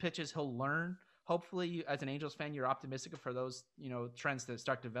economical with his pitches, he'll learn. Hopefully, as an Angels fan, you're optimistic for those trends to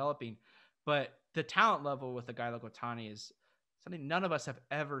start developing. But the talent level with a guy like Ohtani is something none of us have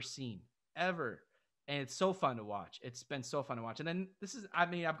ever seen, ever. And it's so fun to watch. It's been so fun to watch. And then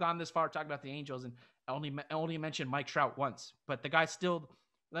I've gone this far talking about the Angels and only mentioned Mike Trout once, but the guy still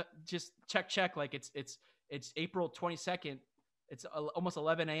just check. Like it's April 22nd. It's almost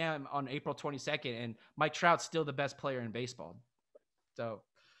 11 a.m. on April 22nd, and Mike Trout's still the best player in baseball. So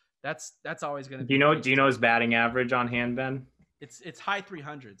that's always going to be. Do you know his batting average on hand, Ben? It's high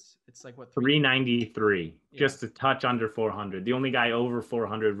 300s. It's like what 393, just a touch under 400. The only guy over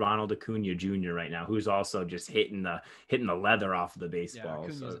 400, Ronald Acuna Jr. right now, who's also just hitting the leather off of the baseball.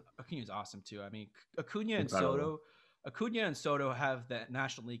 Yeah, Acuna's awesome too. I mean, Acuna and Soto have the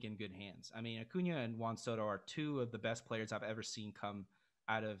National League in good hands. I mean, Acuna and Juan Soto are 2 of the best players I've ever seen come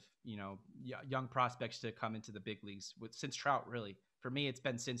out of young prospects to come into the big leagues. Since Trout, really, for me, it's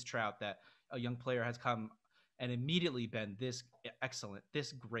been since Trout that a young player has come and immediately been this excellent,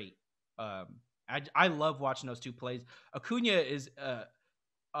 this great. I love watching those 2 plays. Acuna is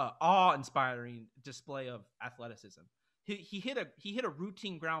awe-inspiring display of athleticism. He hit a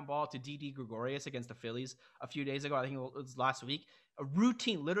routine ground ball to Didi Gregorius against the Phillies a few days ago. I think it was last week.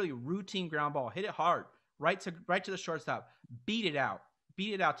 Literally routine ground ball. Hit it hard, right to the shortstop. Beat it out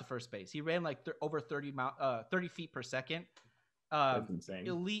to first base. He ran like over 30 feet per second. That's insane.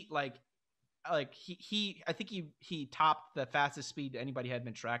 Elite, like I think he topped the fastest speed anybody had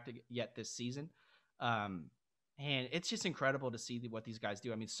been tracked yet this season. And it's just incredible to see what these guys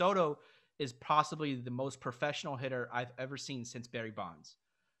do. I mean, Soto is possibly the most professional hitter I've ever seen since Barry Bonds.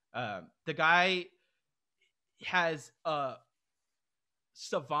 The guy has a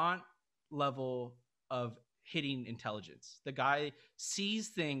savant level of hitting intelligence. The guy sees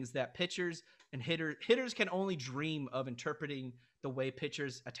things that pitchers and hitters can only dream of interpreting the way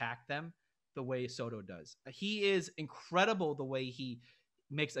pitchers attack them. the way Soto does. He is incredible the way he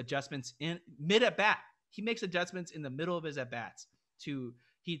makes adjustments in mid at bat. He makes adjustments in the middle of his at bats to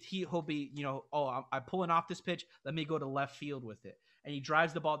he'll be, I'm pulling off this pitch. Let me go to left field with it, and he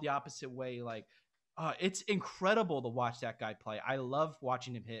drives the ball the opposite way. Like, it's incredible to watch that guy play. I love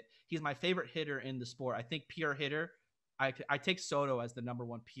watching him hit. He's my favorite hitter in the sport. I think pure hitter. I take Soto as the number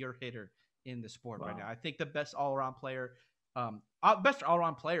one pure hitter in the sport right now. I think the best all-around player, best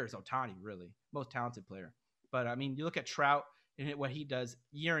all-around player is Ohtani, really, most talented player. But I mean, you look at Trout and what he does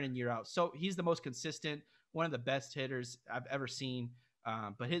year in and year out. So he's the most consistent, one of the best hitters I've ever seen.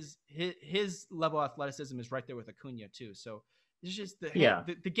 But his level of athleticism is right there with Acuna too. So it's just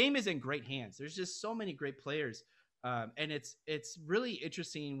the game is in great hands. There's just so many great players, and it's really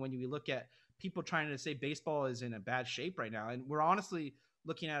interesting when you look at people trying to say baseball is in a bad shape right now, and we're honestly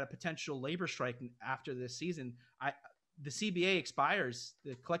looking at a potential labor strike after this season. The CBA expires,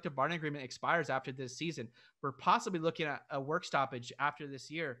 the collective bargaining agreement expires after this season. We're possibly looking at a work stoppage after this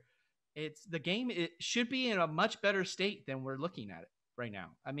year. It's the game. It should be in a much better state than we're looking at it right now.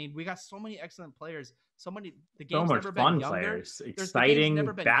 I mean, we got so many excellent players. The game's never been younger. Players. Exciting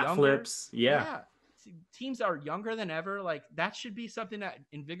never been bat younger. flips. Yeah. Teams are younger than ever. Like, that should be something that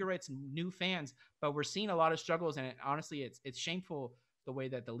invigorates new fans. But we're seeing a lot of struggles, and honestly, it's shameful the way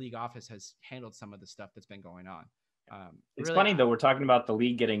that the league office has handled some of the stuff that's been going on. It's really funny though. We're talking about the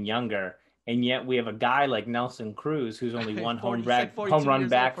league getting younger, and yet we have a guy like Nelson Cruz who's only one home run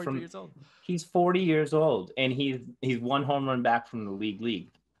back from. He's 40 years old, and he's one home run back from the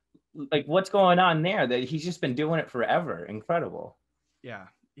league. Like, what's going on there? That he's just been doing it forever. Incredible. Yeah,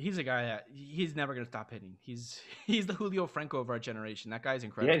 he's a guy that he's never going to stop hitting. He's the Julio Franco of our generation. That guy's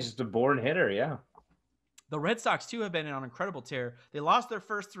incredible. Yeah, he's just a born hitter. Yeah. The Red Sox too have been on an incredible tear. They lost their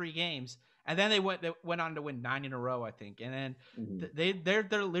first 3 games, and then they went on to win 9 in a row, I think. And then they're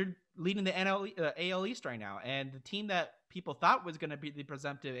leading the AL East right now. And the team that people thought was going to be the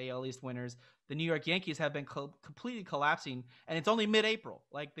presumptive AL East winners, the New York Yankees, have been completely collapsing. And it's only mid-April.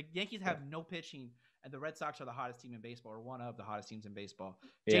 Like, the Yankees have no pitching, and the Red Sox are the hottest team in baseball, or one of the hottest teams in baseball.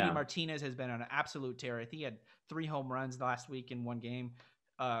 JD Martinez has been on an absolute tear. I think he had 3 home runs last week in one game.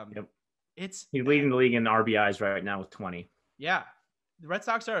 He's leading the league in RBIs right now with 20. Yeah. The Red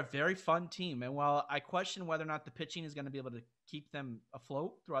Sox are a very fun team. And while I question whether or not the pitching is going to be able to keep them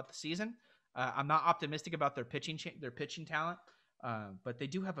afloat throughout the season, I'm not optimistic about their pitching talent. But they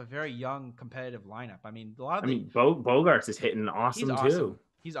do have a very young, competitive lineup. I mean, Bogarts is hitting awesome too.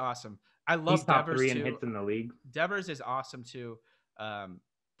 He's awesome. I love Devers top 3 in hits in the league. Devers is awesome too.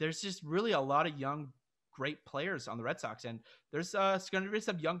 There's just really a lot of young, great players on the Red Sox, and there's going to be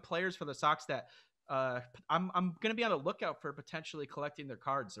some young players for the Sox that I'm going to be on the lookout for potentially collecting their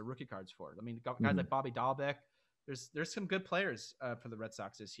cards, their rookie cards for. I mean, guys like Bobby Dahlbeck. There's some good players for the Red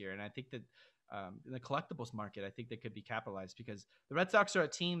Sox this year, and I think that in the collectibles market, I think they could be capitalized, because the Red Sox are a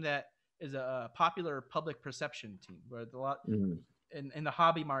team that is a popular public perception team, where a lot in the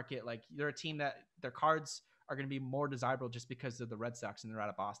hobby market, like, they're a team that their cards are going to be more desirable just because of the Red Sox and they're out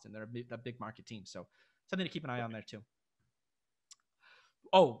of Boston. They're a big market team, so something to keep an eye on there too.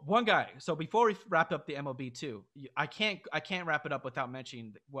 Oh, one guy. So before we wrap up the MLB too, I can't wrap it up without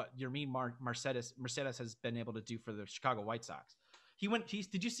mentioning what Yermin Mercedes has been able to do for the Chicago White Sox.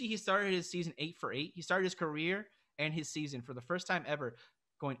 Did you see he started his season 8 for 8? He started his career and his season for the first time ever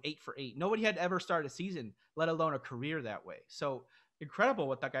going 8 for 8. Nobody had ever started a season, let alone a career, that way. So incredible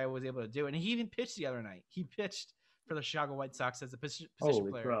what that guy was able to do. And he even pitched the other night. He pitched for the Chicago White Sox as a position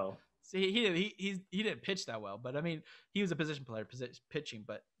player. Bro. See, he didn't pitch that well, but I mean, he was a position player pitching.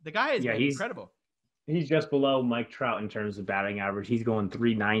 But the guy is incredible. He's just below Mike Trout in terms of batting average. He's going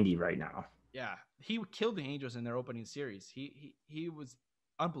 390 right now. Yeah, he killed the Angels in their opening series. He was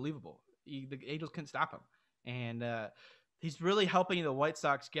unbelievable. The Angels couldn't stop him, and he's really helping the White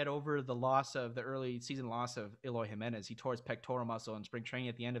Sox get over the early season loss of Eloy Jimenez. He tore his pectoral muscle in spring training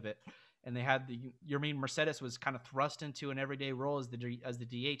at the end of it. And they had Yermin Mercedes was kind of thrust into an everyday role as the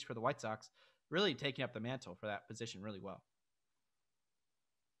DH for the White Sox, really taking up the mantle for that position really well.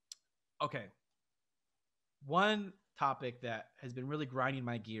 Okay. One topic that has been really grinding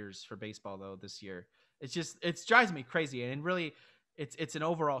my gears for baseball though this year, it drives me crazy, and really it's an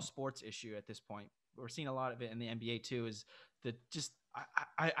overall sports issue at this point. We're seeing a lot of it in the NBA too. Is that just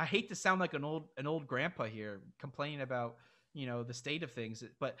I hate to sound like an old grandpa here complaining about the state of things,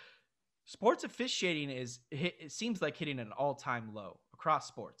 but sports officiating it seems like hitting an all-time low across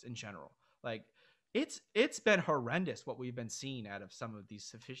sports in general. Like, it's been horrendous what we've been seeing out of some of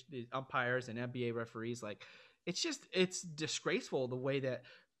these umpires and NBA referees. Like, it's disgraceful the way that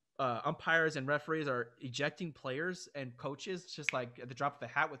umpires and referees are ejecting players and coaches just like at the drop of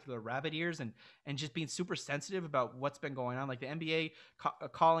a hat with their rabbit ears and just being super sensitive about what's been going on. Like the NBA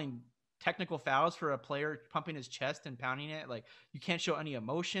calling technical fouls for a player pumping his chest and pounding it. Like you can't show any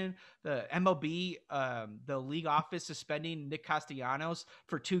emotion. The MLB, the league office suspending Nick Castellanos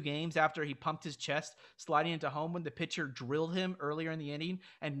for 2 games after he pumped his chest sliding into home when the pitcher drilled him earlier in the inning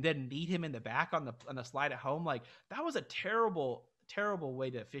and then kneed him in the back on the slide at home. Like that was a terrible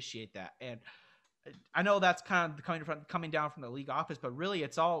way to officiate that. And I know that's kind of coming down from the league office, but really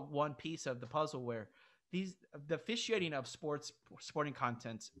it's all one piece of the puzzle where the officiating of sporting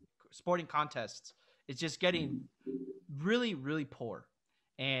contests is just getting really poor.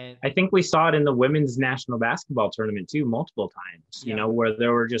 And I think we saw it in the women's national basketball tournament too, multiple times, where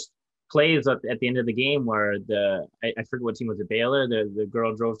there were just plays at the end of the game where I forget what team was it, Baylor, the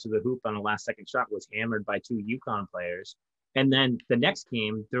girl drove to the hoop on a last second shot, was hammered by 2 UConn players. And then the next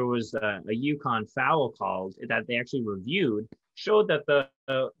game, there was a UConn foul called that they actually reviewed, showed that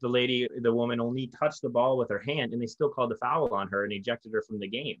the woman only touched the ball with her hand, and they still called the foul on her and ejected her from the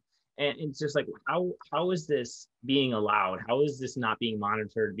game. And it's just like, how is this being allowed? How is this not being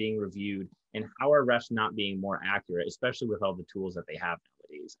monitored, being reviewed? And how are refs not being more accurate, especially with all the tools that they have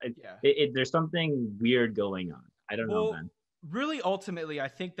nowadays? There's something weird going on. I don't know, Ben. Really, ultimately, I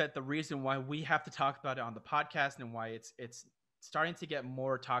think that the reason why we have to talk about it on the podcast and why it's starting to get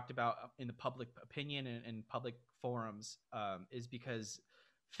more talked about in the public opinion and public forums is because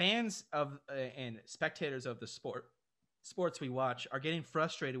fans of and spectators of the sports we watch are getting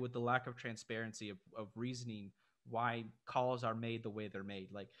frustrated with the lack of transparency of reasoning why calls are made the way they're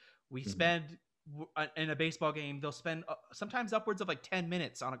made. Like we spend in a baseball game, they'll spend sometimes upwards of like 10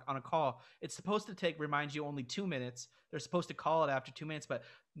 minutes on a call. It's supposed to remind you only 2 minutes. They're supposed to call it after 2 minutes, but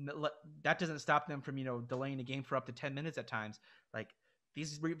that doesn't stop them from, delaying the game for up to 10 minutes at times. Like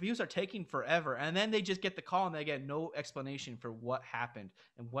these reviews are taking forever, and then they just get the call and they get no explanation for what happened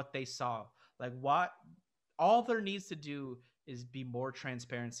and what they saw. Like all there needs to do is be more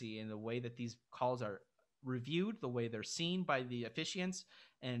transparency in the way that these calls are reviewed, the way they're seen by the officiants,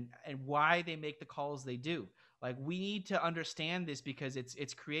 and why they make the calls they do. Like we need to understand this because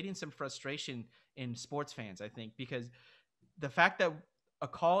it's creating some frustration in sports fans, I think, because the fact that a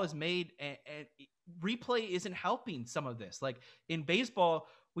call is made and replay isn't helping some of this. Like in baseball,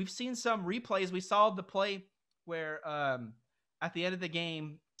 we've seen some replays. We saw the play where at the end of the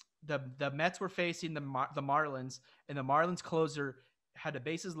game, the Mets were facing the Marlins, and the Marlins closer had the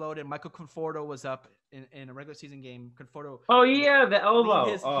bases loaded. Michael Conforto was up in a regular season game. Conforto. Oh yeah, the elbow.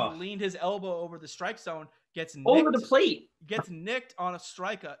 He leaned his elbow over the strike zone. Gets nicked, over the plate. Gets nicked on a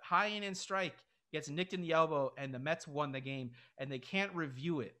strike, a high inning strike. Gets nicked in the elbow, and the Mets won the game. And they can't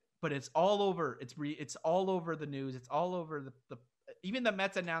review it, but it's all over. It's all over the news. It's all over the even the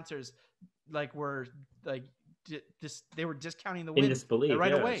Mets announcers were they were discounting the win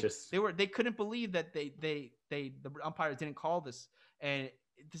right away. They couldn't believe that the umpires didn't call this, and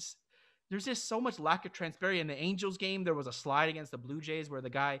there's just so much lack of transparency. In the Angels game, there was a slide against the Blue Jays where the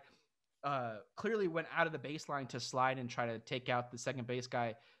guy clearly went out of the baseline to slide and try to take out the second base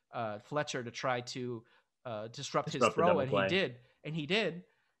guy, Fletcher, to try to disrupt his throw, and he did,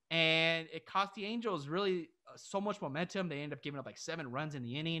 and it cost the Angels really so much momentum. They ended up giving up like 7 runs in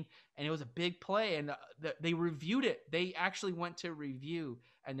the inning, and it was a big play, and they reviewed it. They actually went to review,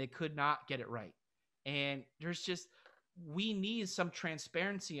 and they could not get it right. And we need some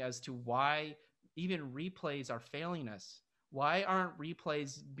transparency as to why even replays are failing us. Why aren't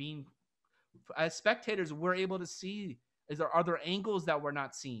replays being, as spectators, we're able to see? Are there angles that we're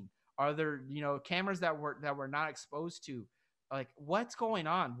not seeing? Are there, cameras that we're not exposed to? Like, what's going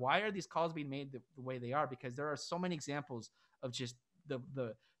on? Why are these calls being made the way they are? Because there are so many examples of just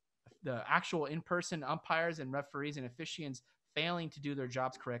the actual in-person umpires and referees and officiants failing to do their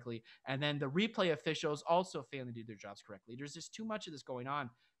jobs correctly, and then the replay officials also failing to do their jobs correctly. There's just too much of this going on,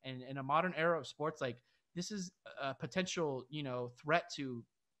 and in a modern era of sports, like this is a potential, threat to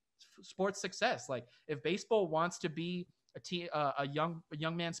sports success. Like if baseball wants to be a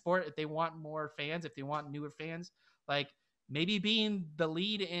young man sport, if they want more fans, if they want newer fans, like maybe being the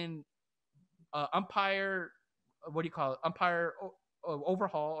lead in umpire, what do you call it? Umpire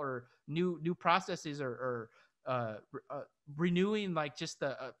overhaul or new processes or renewing like just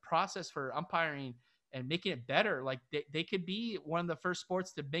the process for umpiring and making it better. Like they could be one of the first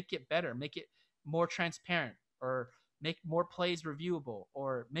sports to make it better, make it more transparent, or make more plays reviewable,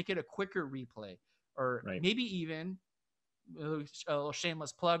 or make it a quicker replay, or maybe even a little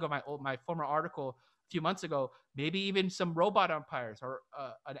shameless plug of my former article few months ago, maybe even some robot umpires or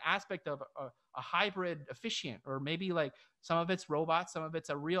an aspect of a hybrid officiant, or maybe like some of it's robots, some of it's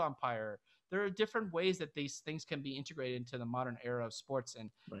a real umpire. There are different ways that these things can be integrated into the modern era of sports. And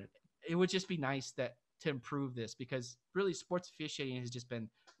Right. it would just be nice that to improve this, because really sports officiating has just been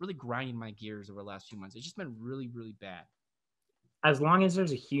really grinding my gears over the last few months. It's just been really, really bad. As long as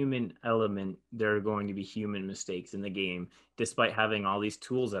there's a human element, there are going to be human mistakes in the game, despite having all these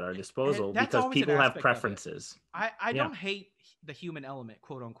tools at our disposal, And that's because always an people have aspect of it. preferences. I Yeah. don't hate the human element,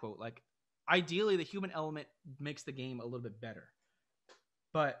 quote unquote. Like, ideally, the human element makes the game a little bit better.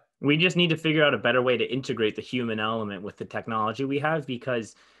 But We just need to figure out a better way to integrate the human element with the technology we have,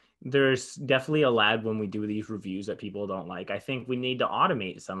 because there's definitely a lag when we do these reviews that people don't like. I think we need to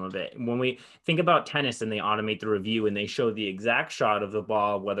automate some of it. When we think about tennis and they automate the review and they show the exact shot of the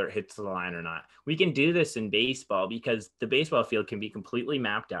ball, whether it hits the line or not, we can do this in baseball because the baseball field can be completely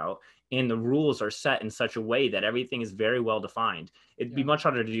mapped out and the rules are set in such a way that everything is very well defined. It'd be much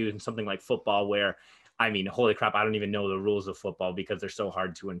harder to do in something like football where, I mean, holy crap, I don't even know the rules of football because they're so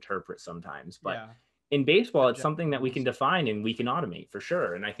hard to interpret sometimes. But in baseball, it's something that we can define and we can automate for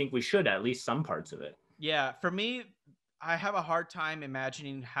sure. And I think we should, at least some parts of it. Yeah, for me, I have a hard time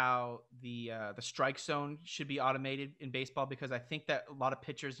imagining how the strike zone should be automated in baseball, because I think that a lot of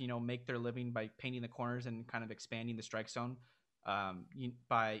pitchers, make their living by painting the corners and kind of expanding the strike zone,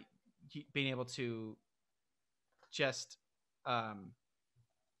 by being able to just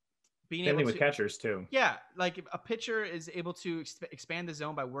being Same able thing to with catchers too. Yeah, like if a pitcher is able to expand the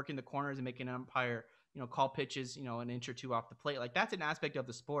zone by working the corners and making an umpire, call pitches, an inch or two off the plate. Like, that's an aspect of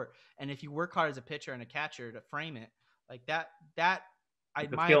the sport. And if you work hard as a pitcher and a catcher to frame it, like in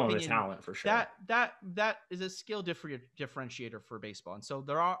It's a my skill and a opinion, talent for sure. that is a skill differentiator for baseball. And so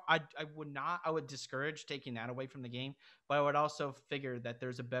I would discourage taking that away from the game, but I would also figure that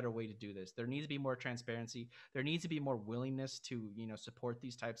there's a better way to do this. There needs to be more transparency. There needs to be more willingness to, support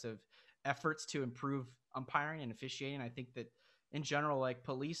these types of efforts to improve umpiring and officiating. I think that in general, like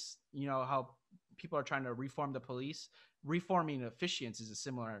police, how people are trying to reform the police, reforming officiants is a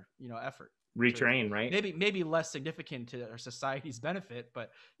similar, effort. Retrain, right? Maybe less significant to our society's benefit,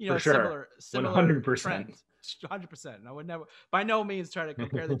 but for sure. similar 100%. trend. 100%. I would never, by no means, try to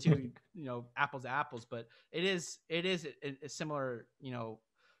compare the two, apples to apples, but it is a similar,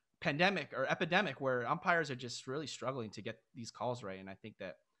 pandemic or epidemic where umpires are just really struggling to get these calls right. And I think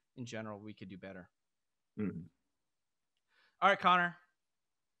that in general, we could do better. Mm-hmm. All right, Connor,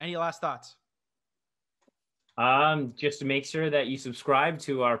 any last thoughts? Just to make sure that you subscribe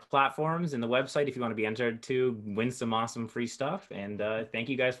to our platforms and the website if you want to be entered to win some awesome free stuff. And thank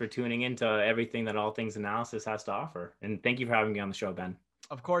you guys for tuning into everything that All Things Analysis has to offer. And thank you for having me on the show, Ben.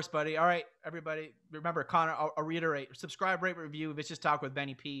 Of course, buddy. All right, everybody. Remember, Connor, I'll reiterate, subscribe, rate, review Vicious Talk with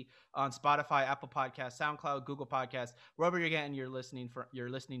Benny P on Spotify, Apple Podcasts, SoundCloud, Google Podcasts, wherever you're getting your listening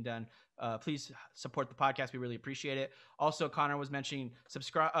done. Please support the podcast. We really appreciate it. Also, Connor was mentioning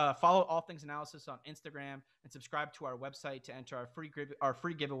follow All Things Analysis on Instagram and subscribe to our website to enter our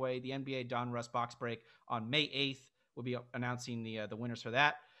free giveaway, the NBA Don Russ box break on May 8th. We'll be announcing the winners for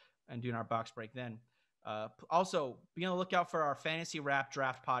that and doing our box break then. Also, be on the lookout for our Fantasy Rap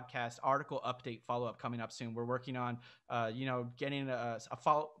Draft podcast article update follow-up coming up soon. We're working on, getting a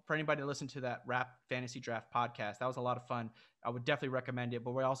follow for anybody to listen to that Rap Fantasy Draft podcast. That was a lot of fun. I would definitely recommend it,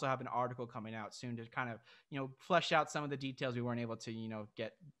 but we also have an article coming out soon to kind of, flesh out some of the details we weren't able to,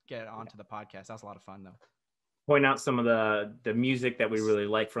 get onto the podcast. That was a lot of fun though. Point out some of the music that we really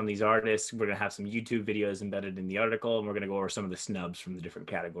like from these artists. We're going to have some YouTube videos embedded in the article, and we're going to go over some of the snubs from the different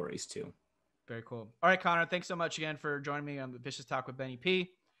categories too. Very cool. All right, Connor, thanks so much again for joining me on the Vicious Talk with Benny P.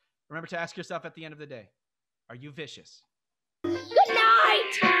 Remember to ask yourself at the end of the day, are you vicious? Good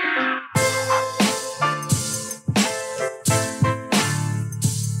night!